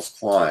with Nels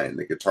Cline,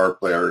 the guitar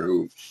player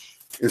who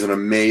is an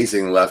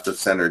amazing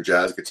left-of-center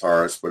jazz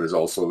guitarist, but is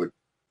also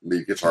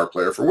the guitar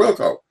player for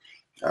Wilco,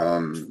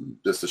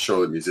 just to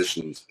show that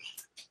musicians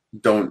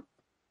don't,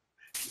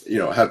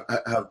 have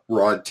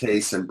broad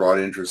tastes and broad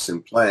interests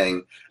in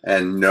playing,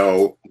 and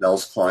no,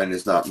 Nels Cline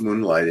is not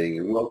moonlighting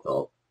in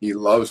Wilco. He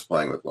loves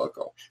playing with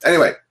Wilco.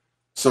 Anyway,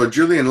 so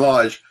Julian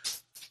Lodge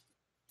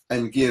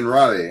and Ian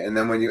Riley, and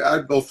then when you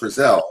add Bill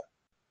Frisell,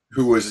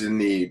 who was in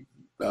the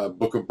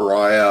Book of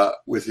Beriah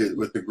with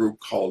the group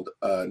called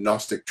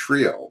Gnostic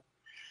Trio,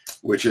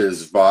 which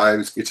is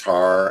vibes,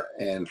 guitar,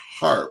 and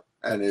harp,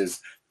 and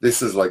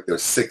this is like their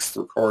 6th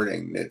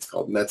recording. It's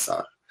called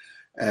Netzach,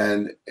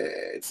 and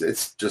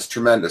it's just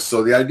tremendous.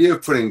 So the idea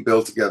of putting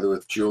Bill together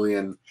with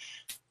Julian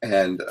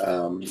and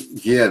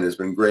Ian has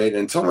been great,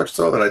 and so much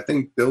so that I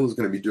think Bill is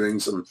going to be doing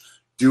some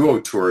duo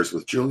tours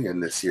with Julian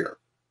this year.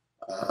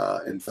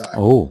 In fact,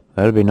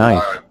 that'd be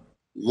nice. I'd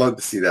love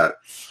to see that.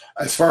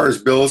 As far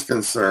as Bill is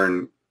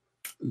concerned,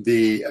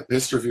 the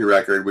Epistrophe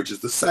record, which is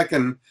the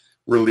second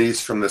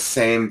release from the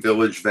same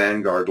Village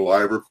Vanguard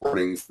live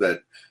recordings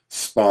that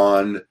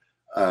spawned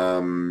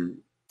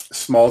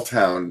Small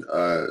Town,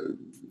 I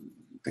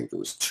think it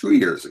was 2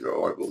 years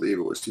ago. I believe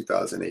it was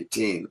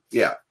 2018.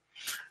 Yeah.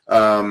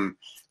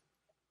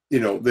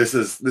 This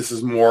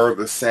is more of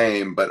the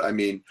same, but I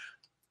mean,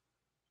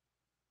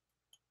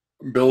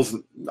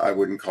 I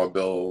wouldn't call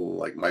Bill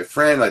like my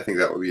friend. I think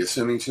that would be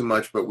assuming too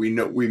much, but we've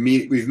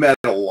met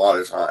a lot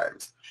of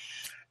times.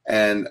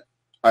 And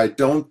I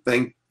don't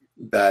think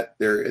that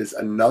there is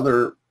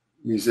another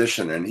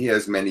musician, and he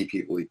has many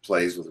people he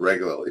plays with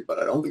regularly, but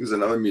I don't think there's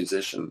another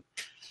musician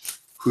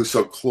who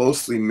so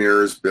closely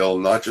mirrors Bill,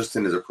 not just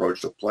in his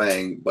approach to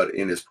playing, but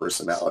in his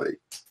personality,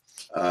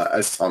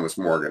 as Thomas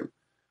Morgan.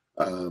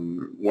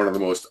 One of the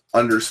most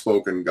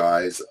underspoken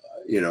guys,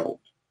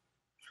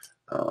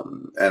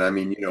 and I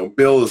mean,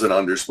 Bill is an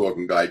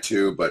underspoken guy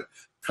too, but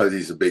because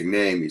he's a big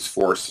name, he's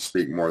forced to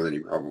speak more than he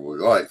probably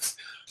likes.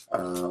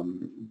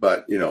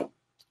 But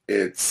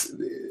it's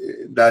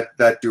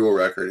that duo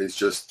record is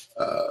just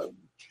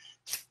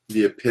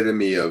the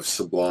epitome of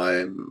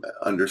sublime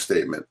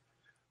understatement.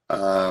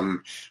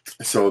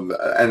 So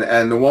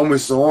the one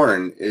with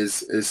Zorn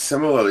is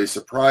similarly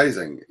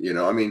surprising.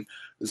 I mean,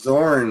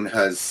 Zorn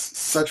has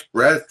such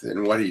breadth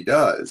in what he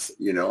does.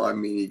 I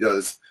mean, he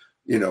does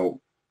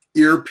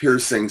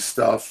ear-piercing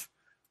stuff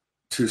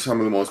to some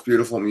of the most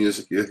beautiful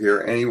music you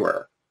hear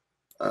anywhere.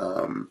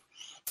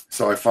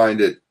 So I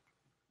find it,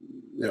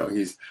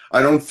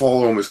 I don't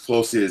follow him as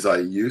closely as I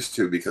used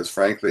to because,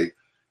 frankly,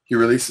 he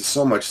releases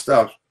so much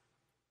stuff,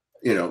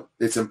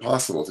 it's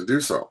impossible to do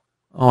so.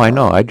 Oh, I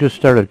know. I just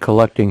started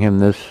collecting him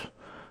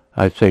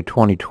I'd say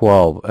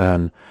 2012,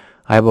 and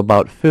I have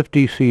about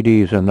 50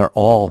 CDs, and they're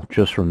all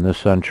just from this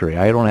century.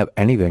 I don't have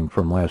anything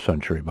from last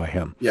century by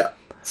him. Yeah.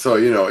 So,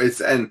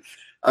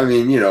 I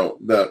mean,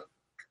 the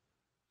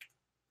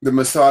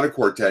Masada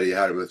Quartet he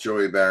had with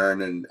Joey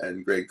Barron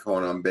and Greg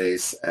Cohn on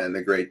bass and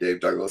the great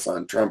Dave Douglas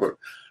on trumpet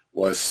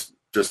was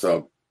just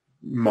a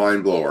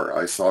mind blower.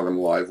 I saw them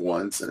live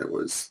once, and it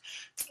was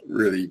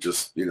really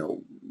just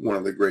one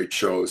of the great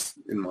shows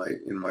in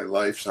my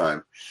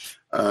lifetime.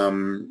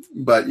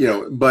 But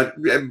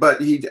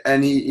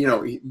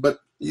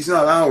he's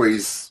not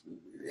always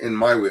in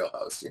my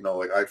wheelhouse.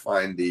 Like I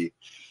find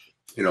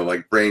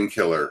like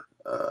Painkiller,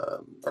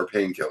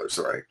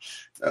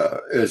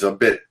 is a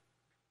bit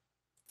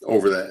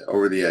over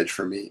the edge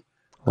for me.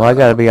 Well, I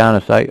got to be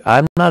honest.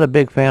 I'm not a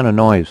big fan of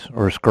noise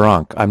or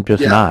skronk. I'm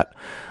just Yeah,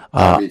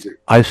 not. me too.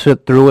 I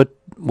sit through it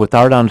with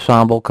Art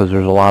Ensemble because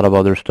there's a lot of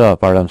other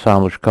stuff. Art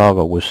Ensemble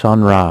Chicago with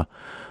Sun Ra,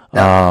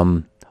 Yeah.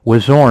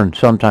 with Zorn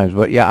sometimes.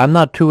 But yeah, I'm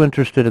not too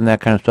interested in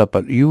that kind of stuff.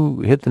 But you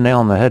hit the nail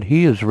on the head.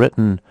 He has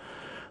written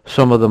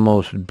some of the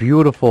most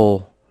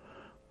beautiful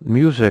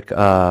music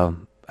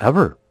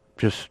ever.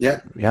 Just Yeah.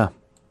 yeah.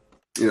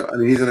 I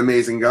mean, he's an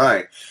amazing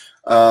guy.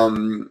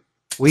 So,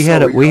 We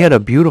had a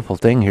beautiful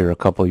thing here a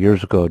couple of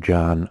years ago,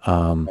 John.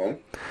 oh,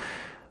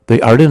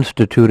 The Art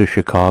Institute of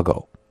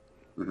Chicago.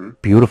 mhm.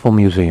 Beautiful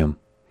museum.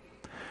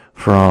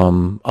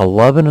 From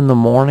 11 in the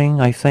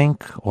morning, I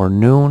think, or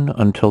noon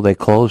until they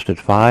closed at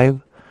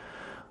 5,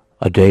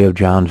 a day of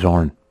John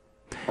Zorn.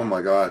 Oh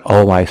my God.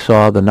 Oh, I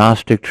saw the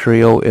Gnostic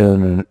Trio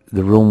in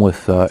the room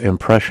with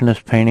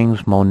Impressionist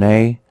paintings,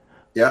 Monet.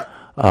 Yeah.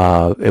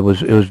 It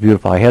was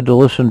beautiful. I had to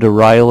listen to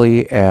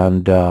Riley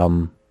and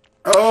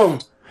Oh,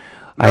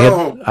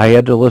 no. I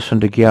had to listen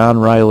to Gian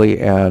Riley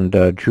and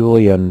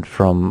Julian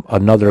from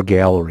another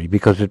gallery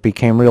because it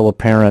became real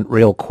apparent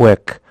real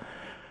quick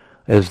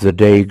as the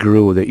day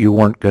grew that you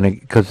weren't going to,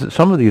 because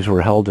some of these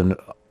were held in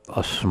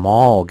a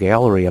small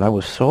gallery, and I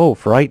was so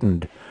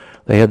frightened.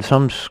 They had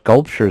some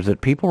sculptures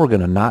that people were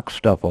going to knock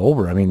stuff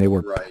over. I mean, they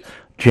were Right.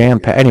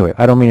 jam-packed. Anyway,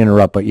 I don't mean to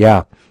interrupt, but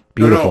yeah,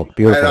 beautiful, No.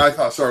 beautiful. And I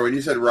thought, sorry, when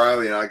you said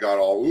Riley and I got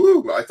all,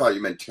 ooh, I thought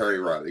you meant Terry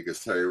Riley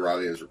because Terry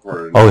Riley has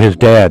recorded. Oh, his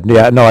dad.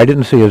 Yeah, no, I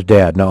didn't see his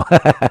dad, no.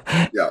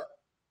 Yeah.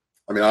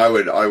 I mean, I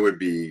would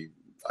be,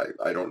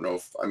 I don't know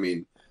if, I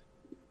mean,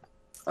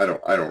 I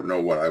don't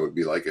know what I would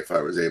be like if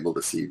I was able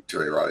to see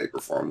Terry Riley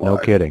perform live. No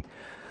kidding.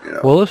 You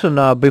know. Well,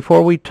 listen,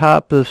 before we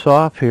top this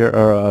off here,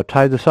 or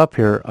tie this up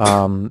here,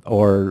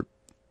 or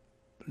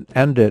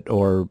end it,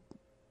 or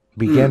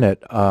begin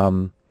it,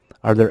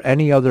 are there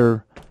any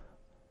other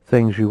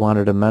things you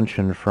wanted to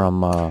mention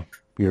from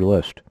your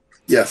list?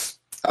 Yes,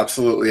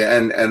 absolutely.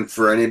 And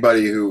for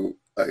anybody who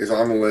is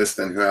on the list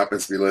and who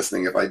happens to be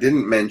listening, if I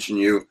didn't mention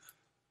you,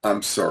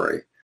 I'm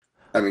sorry.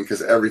 I mean,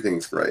 because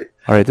everything's great.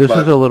 All right, this But-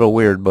 is a little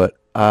weird, but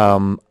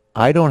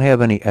I don't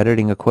have any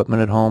editing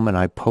equipment at home, and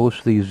I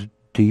post these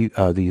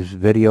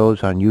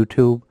videos on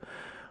YouTube,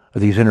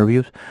 these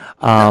interviews.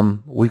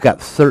 We've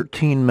got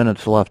 13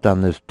 minutes left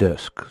on this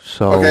disc,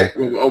 so Okay,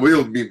 well,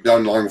 we'll be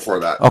done long before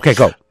that. okay,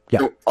 go.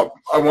 Yeah. So,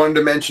 I wanted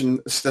to mention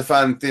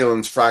Stefan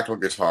Thielen's Fractal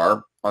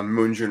guitar on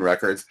Moonjune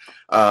Records.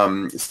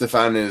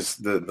 Stefan is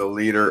the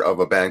leader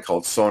of a band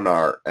called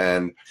Sonar,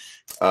 and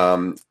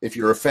if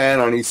you're a fan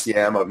on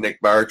ECM of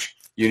Nick Barch,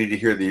 you need to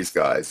hear these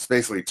guys. It's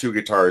basically two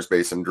guitars,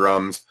 bass, and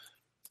drums.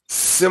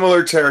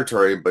 Similar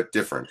territory, but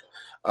different.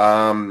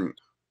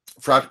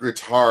 Fractal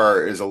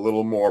guitar is a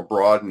little more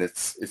broad in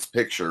its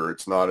picture.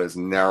 It's not as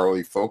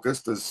narrowly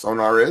focused as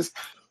Sonar is,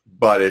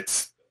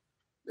 but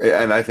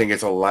and I think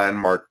it's a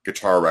landmark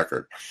guitar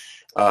record.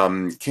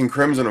 King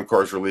Crimson, of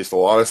course, released a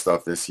lot of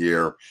stuff this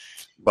year,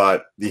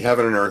 but the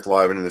Heaven and Earth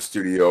Live and in the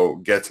Studio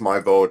gets my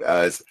vote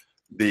as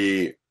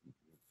the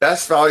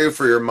best value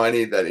for your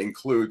money that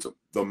includes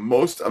the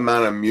most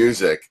amount of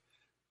music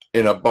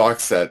in a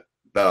box set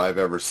that I've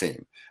ever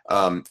seen.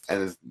 And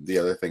the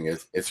other thing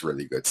is it's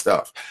really good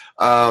stuff.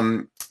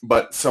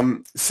 But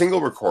some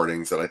single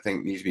recordings that I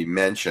think need to be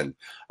mentioned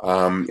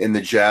in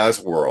the jazz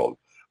world.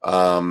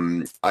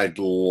 I'd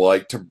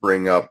like to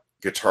bring up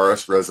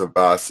guitarist Reza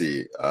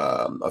Bassi,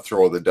 A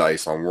Throw of the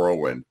Dice on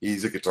Whirlwind.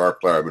 He's a guitar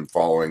player I've been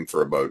following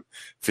for about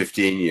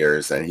 15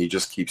 years, and he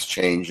just keeps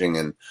changing.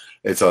 And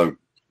he's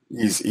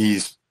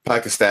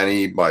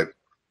Pakistani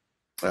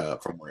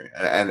from where,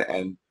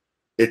 and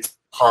it's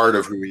part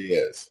of who he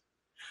is.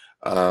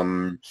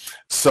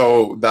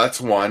 So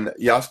that's one.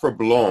 Jasper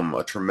Blom,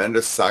 a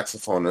tremendous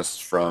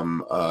saxophonist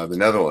from the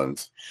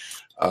Netherlands,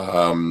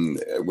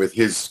 with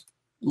his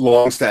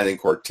long-standing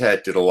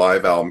quartet, did a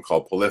live album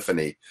called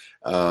Polyphony,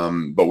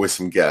 but with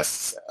some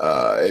guests.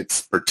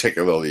 It's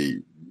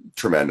particularly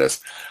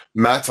tremendous.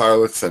 Mats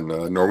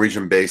Arletson, a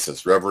Norwegian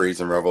bassist, Reveries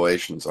and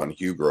Revelations on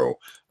Hugro,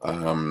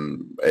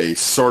 a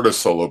sort of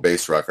solo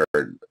bass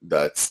record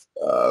that's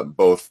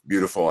both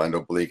beautiful and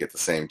oblique at the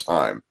same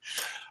time.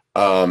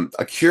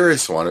 A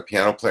curious one, a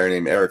piano player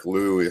named Eric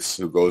Lewis,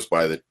 who goes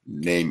by the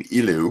name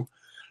Ilu.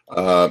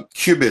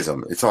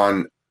 Cubism. It's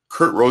on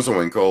Kurt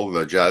Rosenwinkel,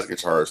 the jazz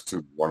guitarist,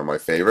 who's one of my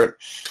favorite.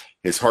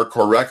 His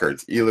hardcore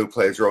records, Ilu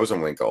plays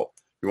Rosenwinkel.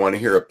 You want to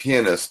hear a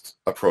pianist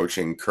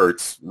approaching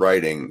Kurt's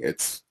writing,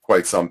 it's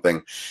quite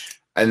something.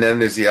 And then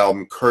there's the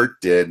album Kurt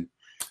did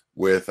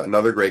with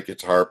another great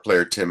guitar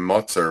player, Tim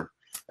Mutzer,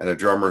 and a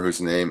drummer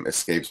whose name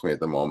escapes me at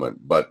the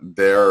moment. But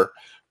their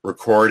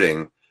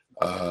recording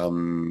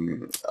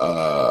from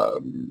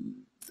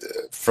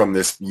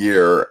this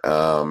year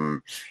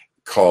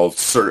called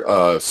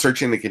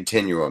Searching the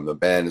Continuum. The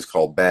band is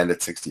called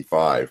Bandit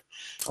 65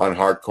 on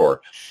Hardcore.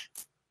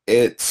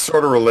 It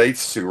sort of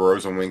relates to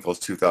Rosenwinkel's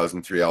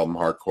 2003 album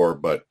Hardcore,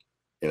 but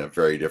in a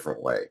very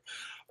different way.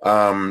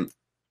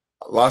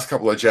 Last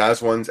couple of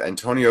jazz ones,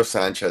 Antonio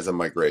Sanchez and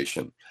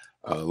Migration,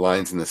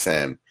 Lines in the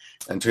Sand.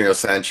 Antonio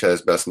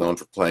Sanchez, best known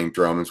for playing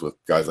drums with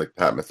guys like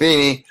Pat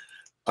Metheny.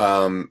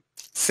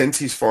 since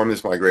he's formed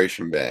this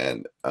migration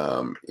band,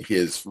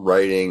 his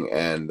writing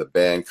and the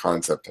band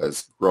concept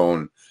has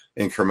grown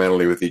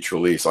incrementally with each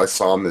release. I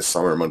saw him this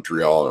summer in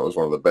Montreal, and it was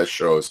one of the best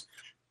shows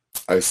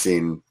I've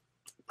seen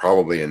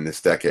probably in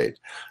this decade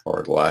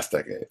or the last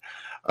decade.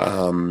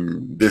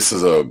 This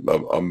is a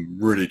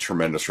really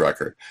tremendous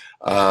record.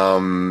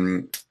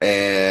 And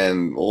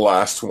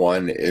last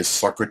one is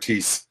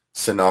Socrates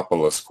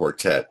Sinopoulos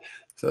Quartet.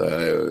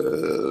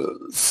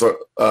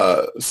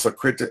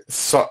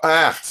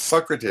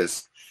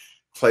 Socrates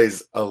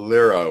plays a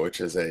lira,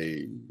 which is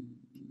a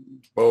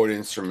bowed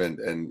instrument,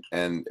 and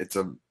it's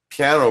a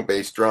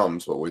piano-based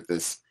drums, but with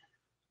this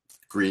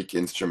Greek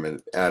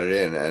instrument added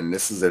in, and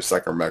this is their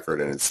second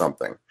record, and it's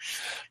something.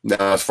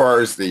 Now, as far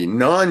as the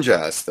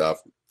non-jazz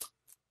stuff,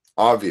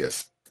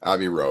 obvious,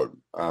 Abbey Road.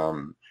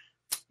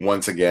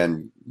 Once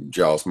again,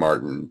 Giles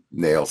Martin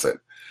nails it.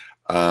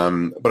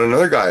 But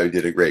another guy who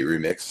did a great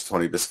remix is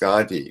Tony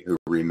Visconti, who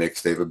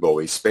remixed David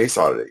Bowie's Space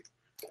Oddity,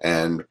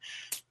 and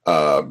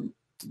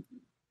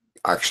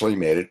actually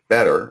made it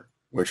better,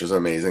 which is an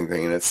amazing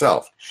thing in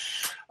itself.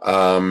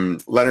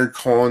 Leonard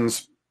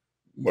Cohen's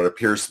what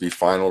appears to be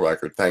final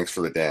record, Thanks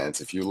for the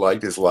Dance. If you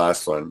liked his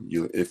last one,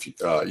 if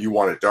you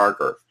Want It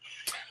Darker,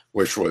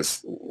 which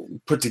was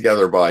put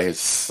together by his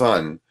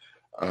son,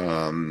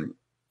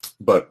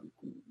 but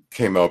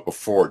came out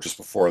just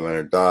before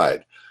Leonard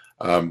died.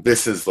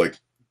 This is like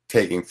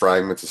taking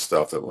fragments of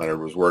stuff that Leonard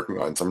was working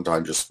on,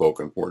 sometimes just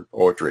spoken word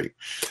poetry,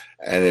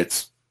 and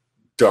it's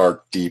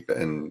dark, deep,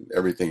 and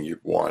everything you'd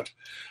want.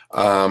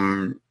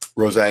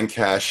 Roseanne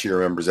Cash, She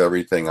Remembers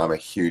Everything. I'm a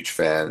huge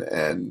fan,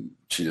 and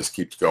she just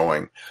keeps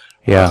going.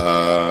 Yeah.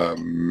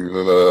 I'm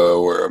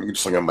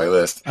just looking at my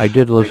list. I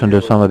did listen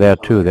to some of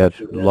that too. That's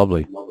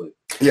lovely.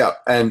 Yeah,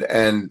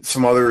 and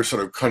some other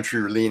sort of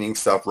country-leaning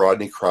stuff.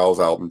 Rodney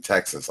Crowell's album,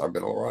 Texas. I've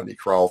been a Rodney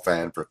Crowell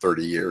fan for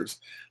 30 years,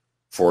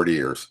 40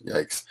 years,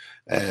 yikes.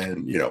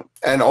 And,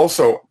 and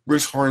also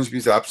Bruce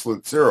Hornsby's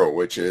Absolute Zero,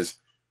 which is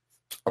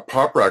a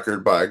pop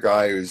record by a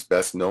guy who's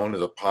best known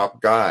as a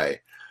pop guy.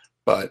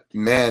 But,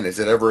 man, is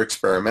it ever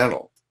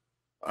experimental.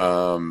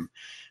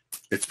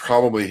 It's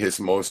probably his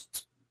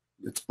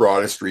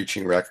broadest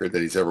reaching record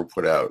that he's ever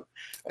put out.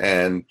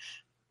 And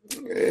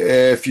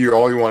if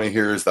all you want to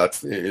hear is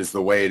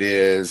The Way It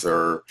Is,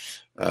 or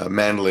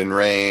Mandolin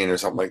Rain or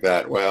something like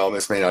that, well,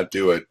 this may not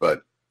do it,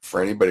 but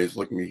for anybody who's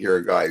looking to hear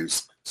a guy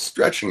who's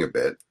stretching a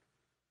bit,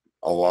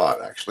 a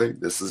lot actually,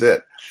 this is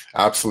it.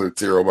 Absolute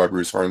Zero by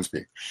Bruce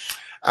Hornsby.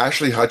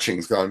 Ashley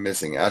Hutchings, Gone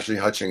Missing. Ashley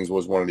Hutchings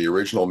was one of the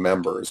original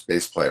members,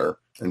 bass player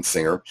and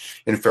singer,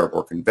 in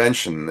Fairport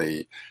Convention,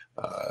 the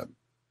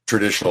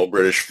traditional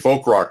British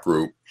folk rock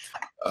group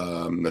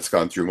that's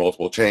gone through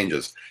multiple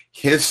changes.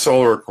 His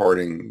solo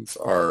recordings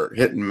are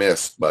hit and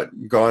miss,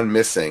 but Gone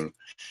Missing,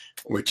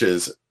 which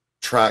is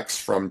tracks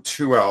from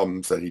 2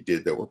 albums that he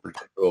did that were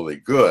particularly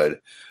good,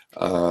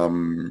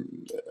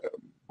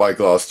 by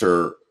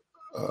Gloucester,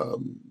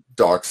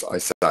 Doc's I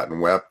Sat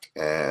and Wept,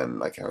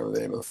 and I can't remember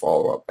the name of the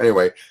follow-up.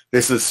 Anyway,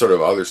 this is sort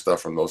of other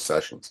stuff from those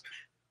sessions.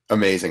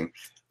 Amazing.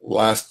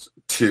 Last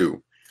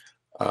 2,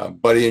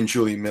 Buddy and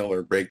Julie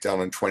Miller,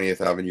 Breakdown on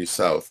 20th Avenue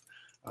South.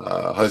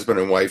 Husband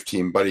and wife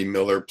team. Buddy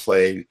Miller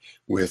played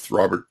with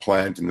Robert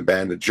Plant in the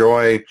Band of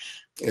Joy.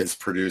 It's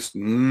produced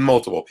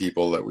multiple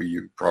people that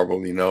you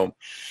probably know.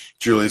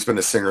 Julie's been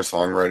a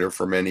singer-songwriter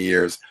for many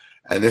years,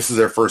 and this is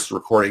their first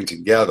recording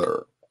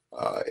together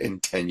in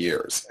 10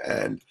 years,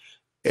 and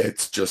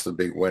it's just a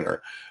big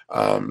winner.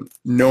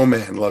 No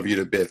Man, Love You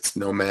to Bits.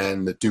 No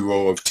Man, the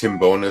duo of Tim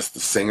Bonus, the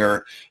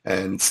singer,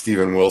 and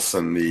Steven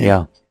Wilson,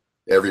 the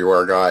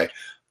everywhere guy.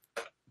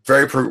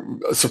 Very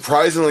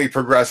surprisingly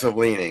progressive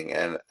leaning,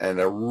 and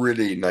a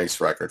really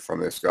nice record from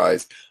this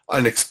guy's.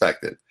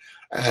 Unexpected.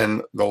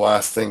 And the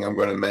last thing I'm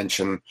going to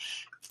mention,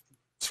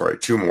 sorry,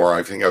 2 more,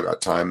 I think I've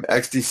got time.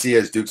 XTC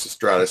as Dukes of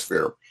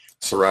Stratosphere,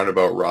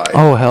 Surroundabout Ride.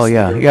 Oh, hell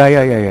yeah.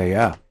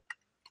 Yeah.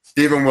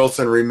 Steven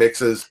Wilson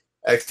remixes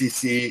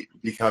XTC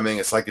becoming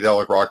a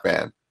psychedelic rock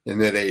band in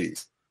the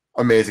mid-'80s.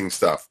 Amazing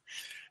stuff.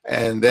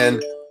 And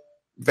then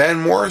Van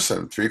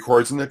Morrison, 3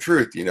 Chords and the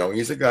Truth.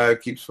 He's a guy who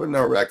keeps putting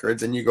out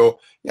records, and you go,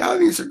 yeah,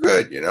 these are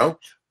good,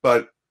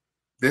 But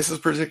this is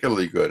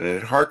particularly good, and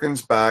it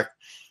harkens back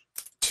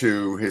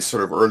to his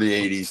sort of early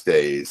 80s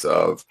days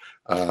of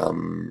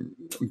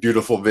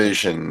Beautiful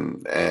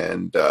Vision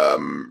and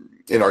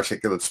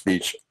Inarticulate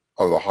Speech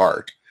of the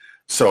Heart.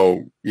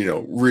 So,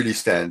 really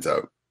stands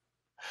out.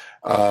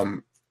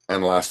 And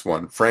last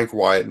one, Frank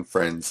Wyatt and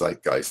Friends,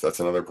 Zeitgeist. That's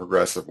another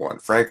progressive one.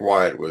 Frank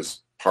Wyatt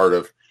was part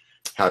of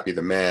Happy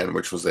the Man,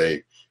 which was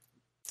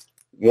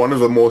one of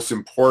the most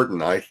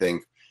important, I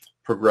think,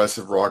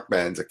 progressive rock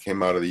bands that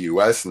came out of the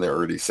U.S. in the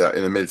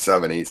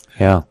mid-'70s.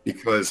 Yeah.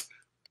 Because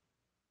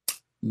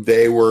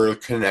they were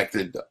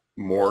connected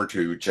more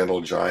to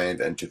Gentle Giant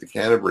and to the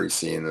Canterbury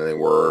scene than they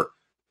were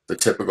the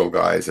typical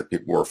guys that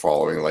people were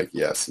following, like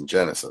Yes and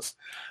Genesis.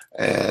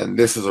 And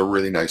this is a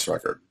really nice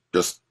record.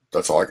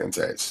 That's all I can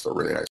say. It's a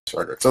really nice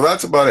record. So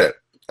that's about it.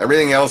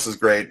 Everything else is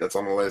great. That's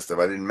on the list. If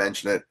I didn't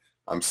mention it,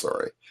 I'm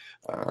sorry.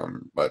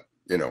 But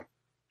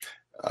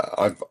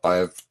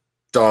I've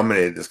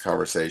dominated this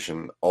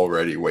conversation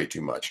already way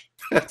too much.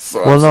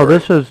 So I'm Well, no,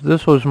 sorry.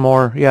 this was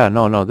more. Yeah,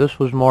 no, this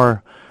was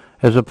more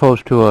as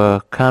opposed to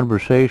a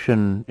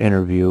conversation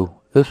interview.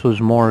 This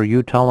was more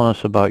you telling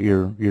us about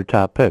your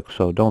top picks.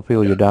 So don't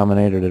feel you Yeah.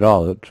 dominated at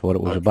all. That's what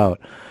it was Okay. about.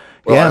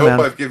 Well, Yeah, man.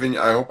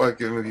 I hope I've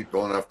given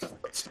people enough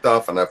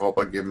stuff, and I hope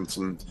I've given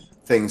some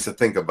things to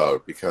think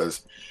about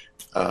because,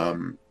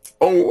 um,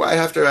 oh, I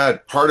have to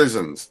add,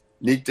 Partisans,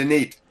 Neat to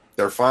Neat,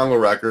 their final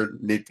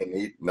record, Neat to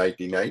Neat,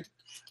 Nighty Night.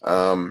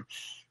 Um,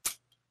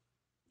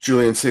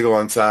 Julian Siegel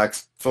on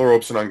sax, Phil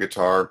Robeson on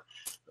guitar,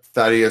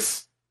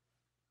 Thaddeus,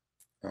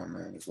 oh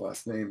man, his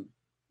last name,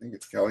 I think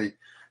it's Kelly,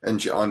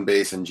 and on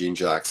bass, and Gene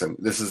Jackson.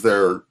 This is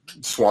their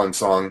swan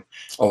song,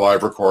 a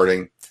live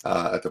recording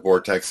at the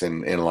Vortex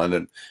in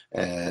London,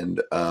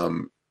 and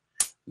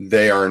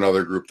they are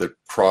another group that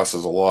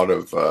crosses a lot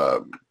of.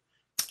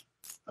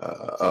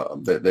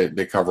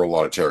 They cover a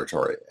lot of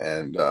territory,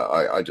 and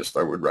I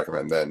would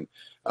recommend them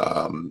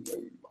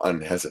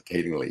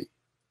unhesitatingly.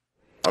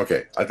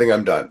 Okay, I think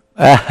I'm done.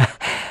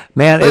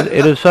 Man,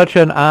 it is such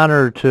an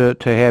honor to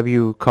have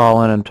you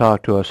call in and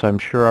talk to us. I'm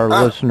sure our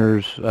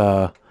listeners.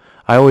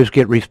 I always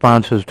get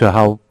responses to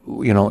how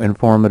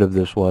informative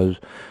this was,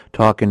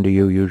 talking to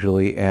you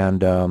usually,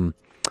 and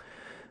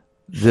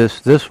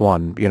this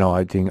one,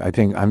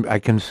 I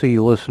can see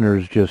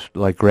listeners just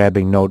like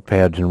grabbing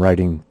notepads and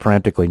writing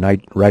frantically,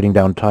 writing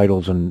down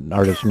titles and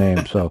artist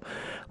names. So,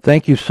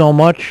 thank you so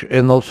much.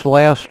 In those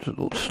last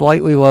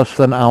slightly less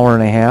than hour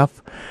and a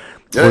half,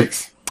 we're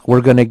Yikes!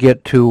 we're going to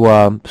get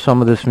to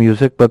some of this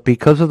music, but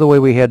because of the way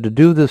we had to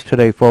do this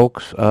today,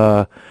 folks,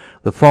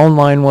 the phone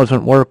line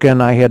wasn't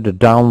working. I had to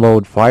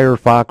download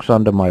Firefox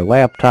onto my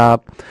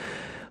laptop.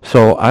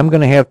 So I'm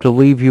going to have to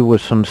leave you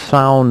with some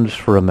sounds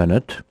for a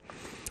minute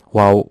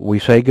while we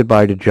say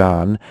goodbye to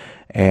John.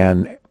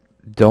 And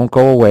don't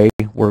go away.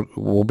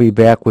 We'll be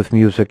back with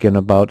music in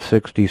about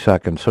 60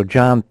 seconds. So,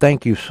 John,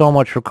 thank you so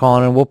much for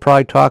calling, and we'll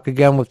probably talk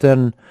again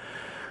within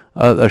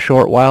a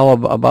short while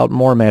about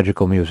more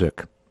magical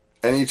music.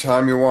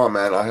 Anytime you want,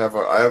 man.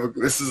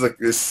 This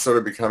is sort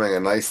of becoming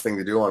a nice thing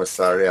to do on a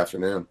Saturday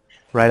afternoon.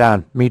 Right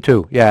on. Me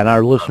too. Yeah, and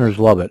our listeners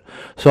love it.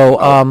 So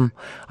Oh,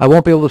 I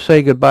won't be able to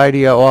say goodbye to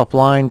you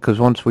offline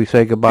because once we say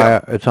yeah.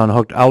 goodbye, it's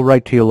unhooked. I'll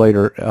write to you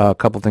later a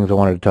couple things I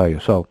wanted to tell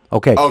you. So,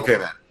 okay. Okay,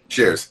 man.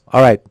 Cheers.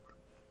 All right.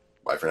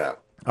 Bye for now.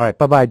 All right.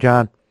 Bye-bye,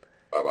 John.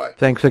 Bye bye.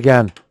 Thanks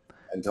again.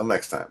 Until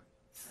next time.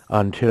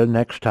 Until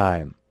next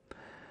time.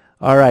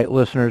 All right,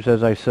 listeners,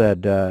 as I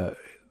said, a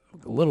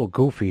little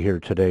goofy here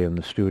today in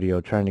the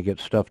studio trying to get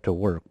stuff to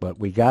work, but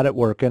we got it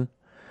working,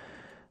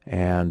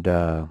 and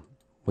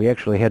we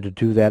actually had to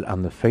do that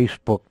on the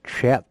Facebook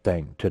chat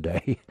thing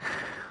today.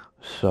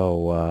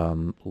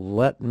 So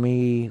let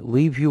me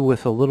leave you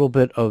with a little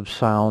bit of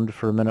sound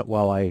for a minute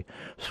while I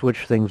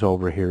switch things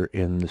over here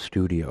in the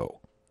studio.